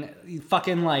eating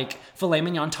fucking, like, filet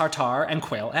mignon tartare and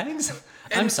quail eggs?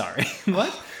 I'm sorry.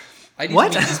 What? I need to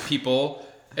meet these people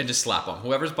and just slap them.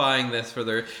 Whoever's buying this for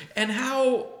their... And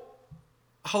how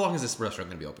long is this restaurant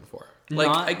going to be open for? Like,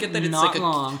 I get that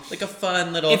it's like a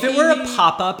fun little... If it were a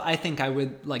pop-up, I think I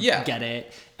would get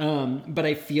it. But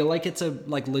I feel like it's a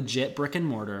like legit brick and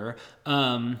mortar.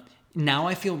 Now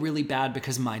I feel really bad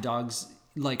because my dogs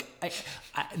like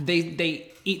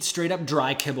they eat straight up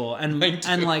dry kibble and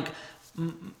like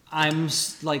I'm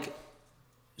like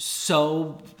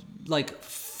so like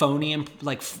phony and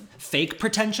like fake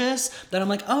pretentious that I'm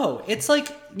like, oh, it's like,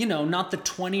 you know, not the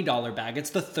 $20 bag, it's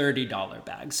the $30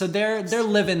 bag. So they're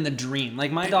living the dream.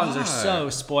 Like my dogs are so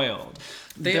spoiled.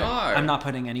 They are. I'm not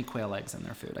putting any quail eggs in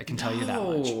their food. I can tell you that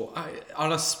much.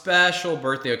 On a special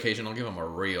birthday occasion, I'll give them a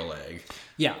real egg.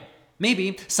 Yeah.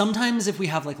 Maybe. Sometimes if we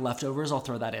have like leftovers, I'll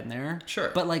throw that in there.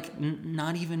 Sure. But like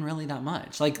not even really that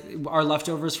much. Like our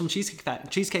leftovers from Cheesecake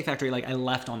Factory, like I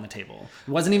left on the table.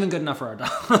 It wasn't even good enough for our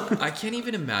dog. I can't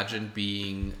even imagine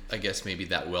being, I guess, maybe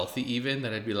that wealthy even,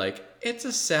 that I'd be like, it's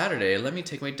a Saturday, let me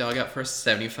take my dog out for a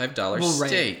 $75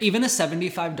 steak. Right. Even a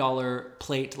 $75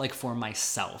 plate, like for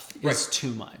myself, is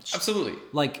too much. Absolutely.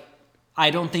 Like, I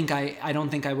don't think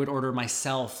I would order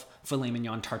myself filet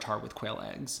mignon tartare with quail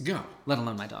eggs. Yeah. Let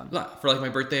alone my dog. For like my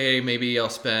birthday, maybe I'll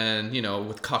spend,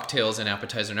 with cocktails and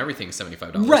appetizer and everything,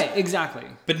 $75. Right, exactly.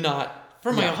 But not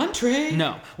for my entree.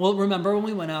 No. Well, remember when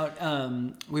we went out,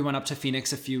 we went up to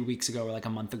Phoenix a few weeks ago, or like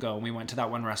a month ago, and we went to that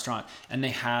one restaurant, and they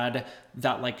had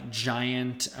that like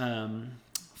giant,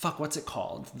 what's it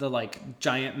called? The like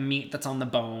giant meat that's on the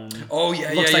bone. Oh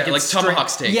yeah, Looks like tomahawk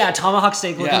steak. Yeah, tomahawk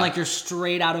steak looking like you're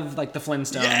straight out of like the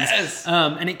Flintstones. Yes.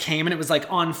 And it came and it was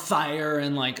like on fire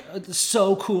and like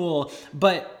so cool,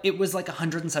 but it was like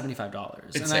 $175.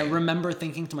 Insane. And I remember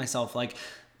thinking to myself, like,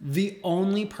 the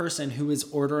only person who is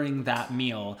ordering that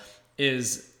meal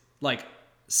is like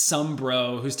some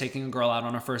bro who's taking a girl out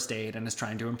on a first date and is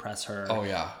trying to impress her. Oh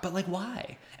yeah. But like,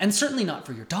 why? And certainly not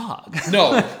for your dog.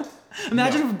 No.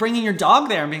 Imagine bringing your dog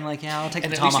there and being like, yeah, I'll take the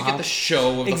tomahawk. And at least you get the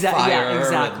show of the fire. Yeah,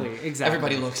 exactly.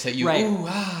 Everybody looks at you. Right. Ooh,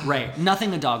 ah. Right.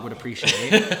 Nothing a dog would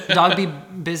appreciate. Dog be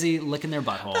busy licking their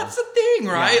butthole. That's the thing,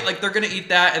 right? Yeah. Like they're going to eat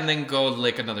that and then go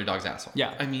lick another dog's asshole.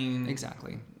 Yeah. I mean.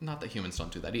 Exactly. Not that humans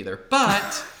don't do that either,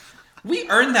 but we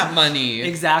earn that money.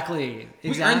 Exactly.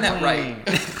 We earn that right.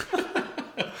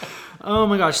 Oh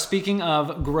my gosh, speaking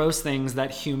of gross things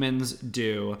that humans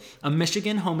do, a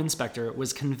Michigan home inspector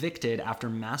was convicted after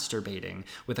masturbating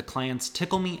with a client's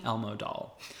Tickle Me Elmo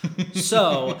doll.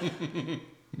 So,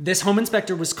 this home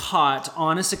inspector was caught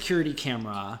on a security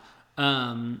camera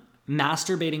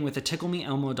masturbating with a Tickle Me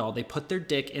Elmo doll. They put their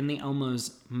dick in the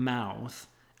Elmo's mouth,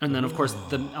 and then of course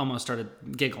the Elmo started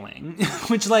giggling,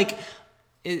 which like...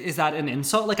 Is that an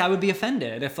insult? Like, I would be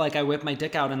offended if, like, I whipped my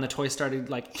dick out and the toy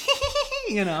started, like,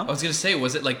 I was going to say,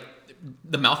 was it, like,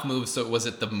 the mouth moves, so was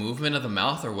it the movement of the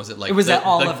mouth, or was it, like, it was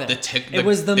all of it. It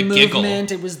was the movement, giggle.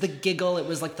 It was the giggle, it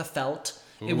was, like, the felt.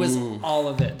 It was all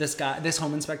of it. This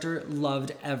home inspector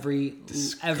loved every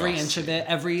inch of it,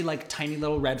 every, like, tiny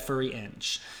little red furry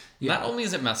inch. Yeah. Not only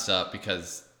is it messed up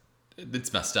because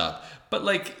it's messed up, but,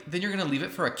 like, then you're going to leave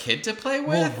it for a kid to play with?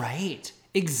 Well, right.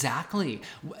 Exactly.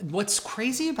 What's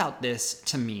crazy about this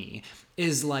to me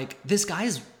is like this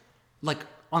guy's like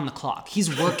on the clock.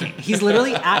 He's working. He's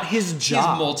literally at his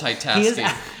job. He's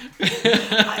multitasking.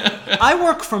 I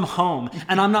work from home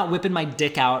and I'm not whipping my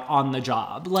dick out on the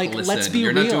job. Like, listen, let's be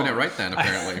you're real. You're not doing it right then,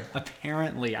 apparently.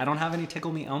 Apparently. I don't have any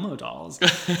Tickle Me Elmo dolls.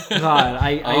 God,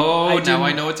 now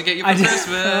I know what to get you for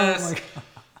Christmas. Oh my God.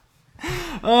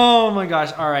 Oh my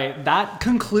gosh. All right. That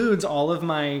concludes all of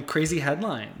my crazy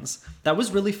headlines. That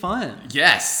was really fun.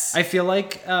 Yes. I feel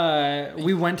like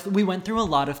we went through a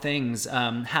lot of things.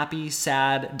 Happy,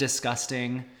 sad,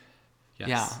 disgusting. Yes.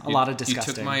 Yeah, a lot of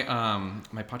disgusting. You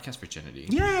took my podcast virginity.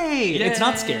 Yay! It's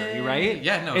not scary, right?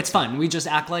 Yeah, no. It's fun. We just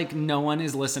act like no one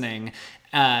is listening,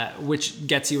 which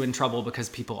gets you in trouble because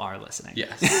people are listening.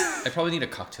 Yes. I probably need a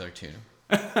cocktail or two.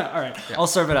 All right, yeah. I'll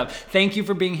serve it up. Thank you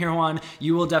for being here, Juan.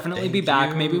 You will definitely be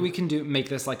back. Maybe we can make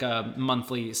this like a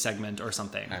monthly segment or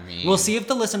something. I mean, we'll see if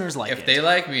the listeners like it. If they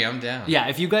like me, I'm down. Yeah,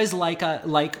 if you guys like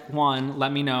Juan,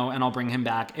 let me know and I'll bring him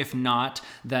back. If not,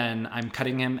 then I'm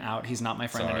cutting him out. He's not my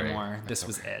friend anymore. This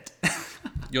was it.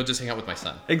 You'll just hang out with my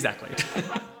son. Exactly.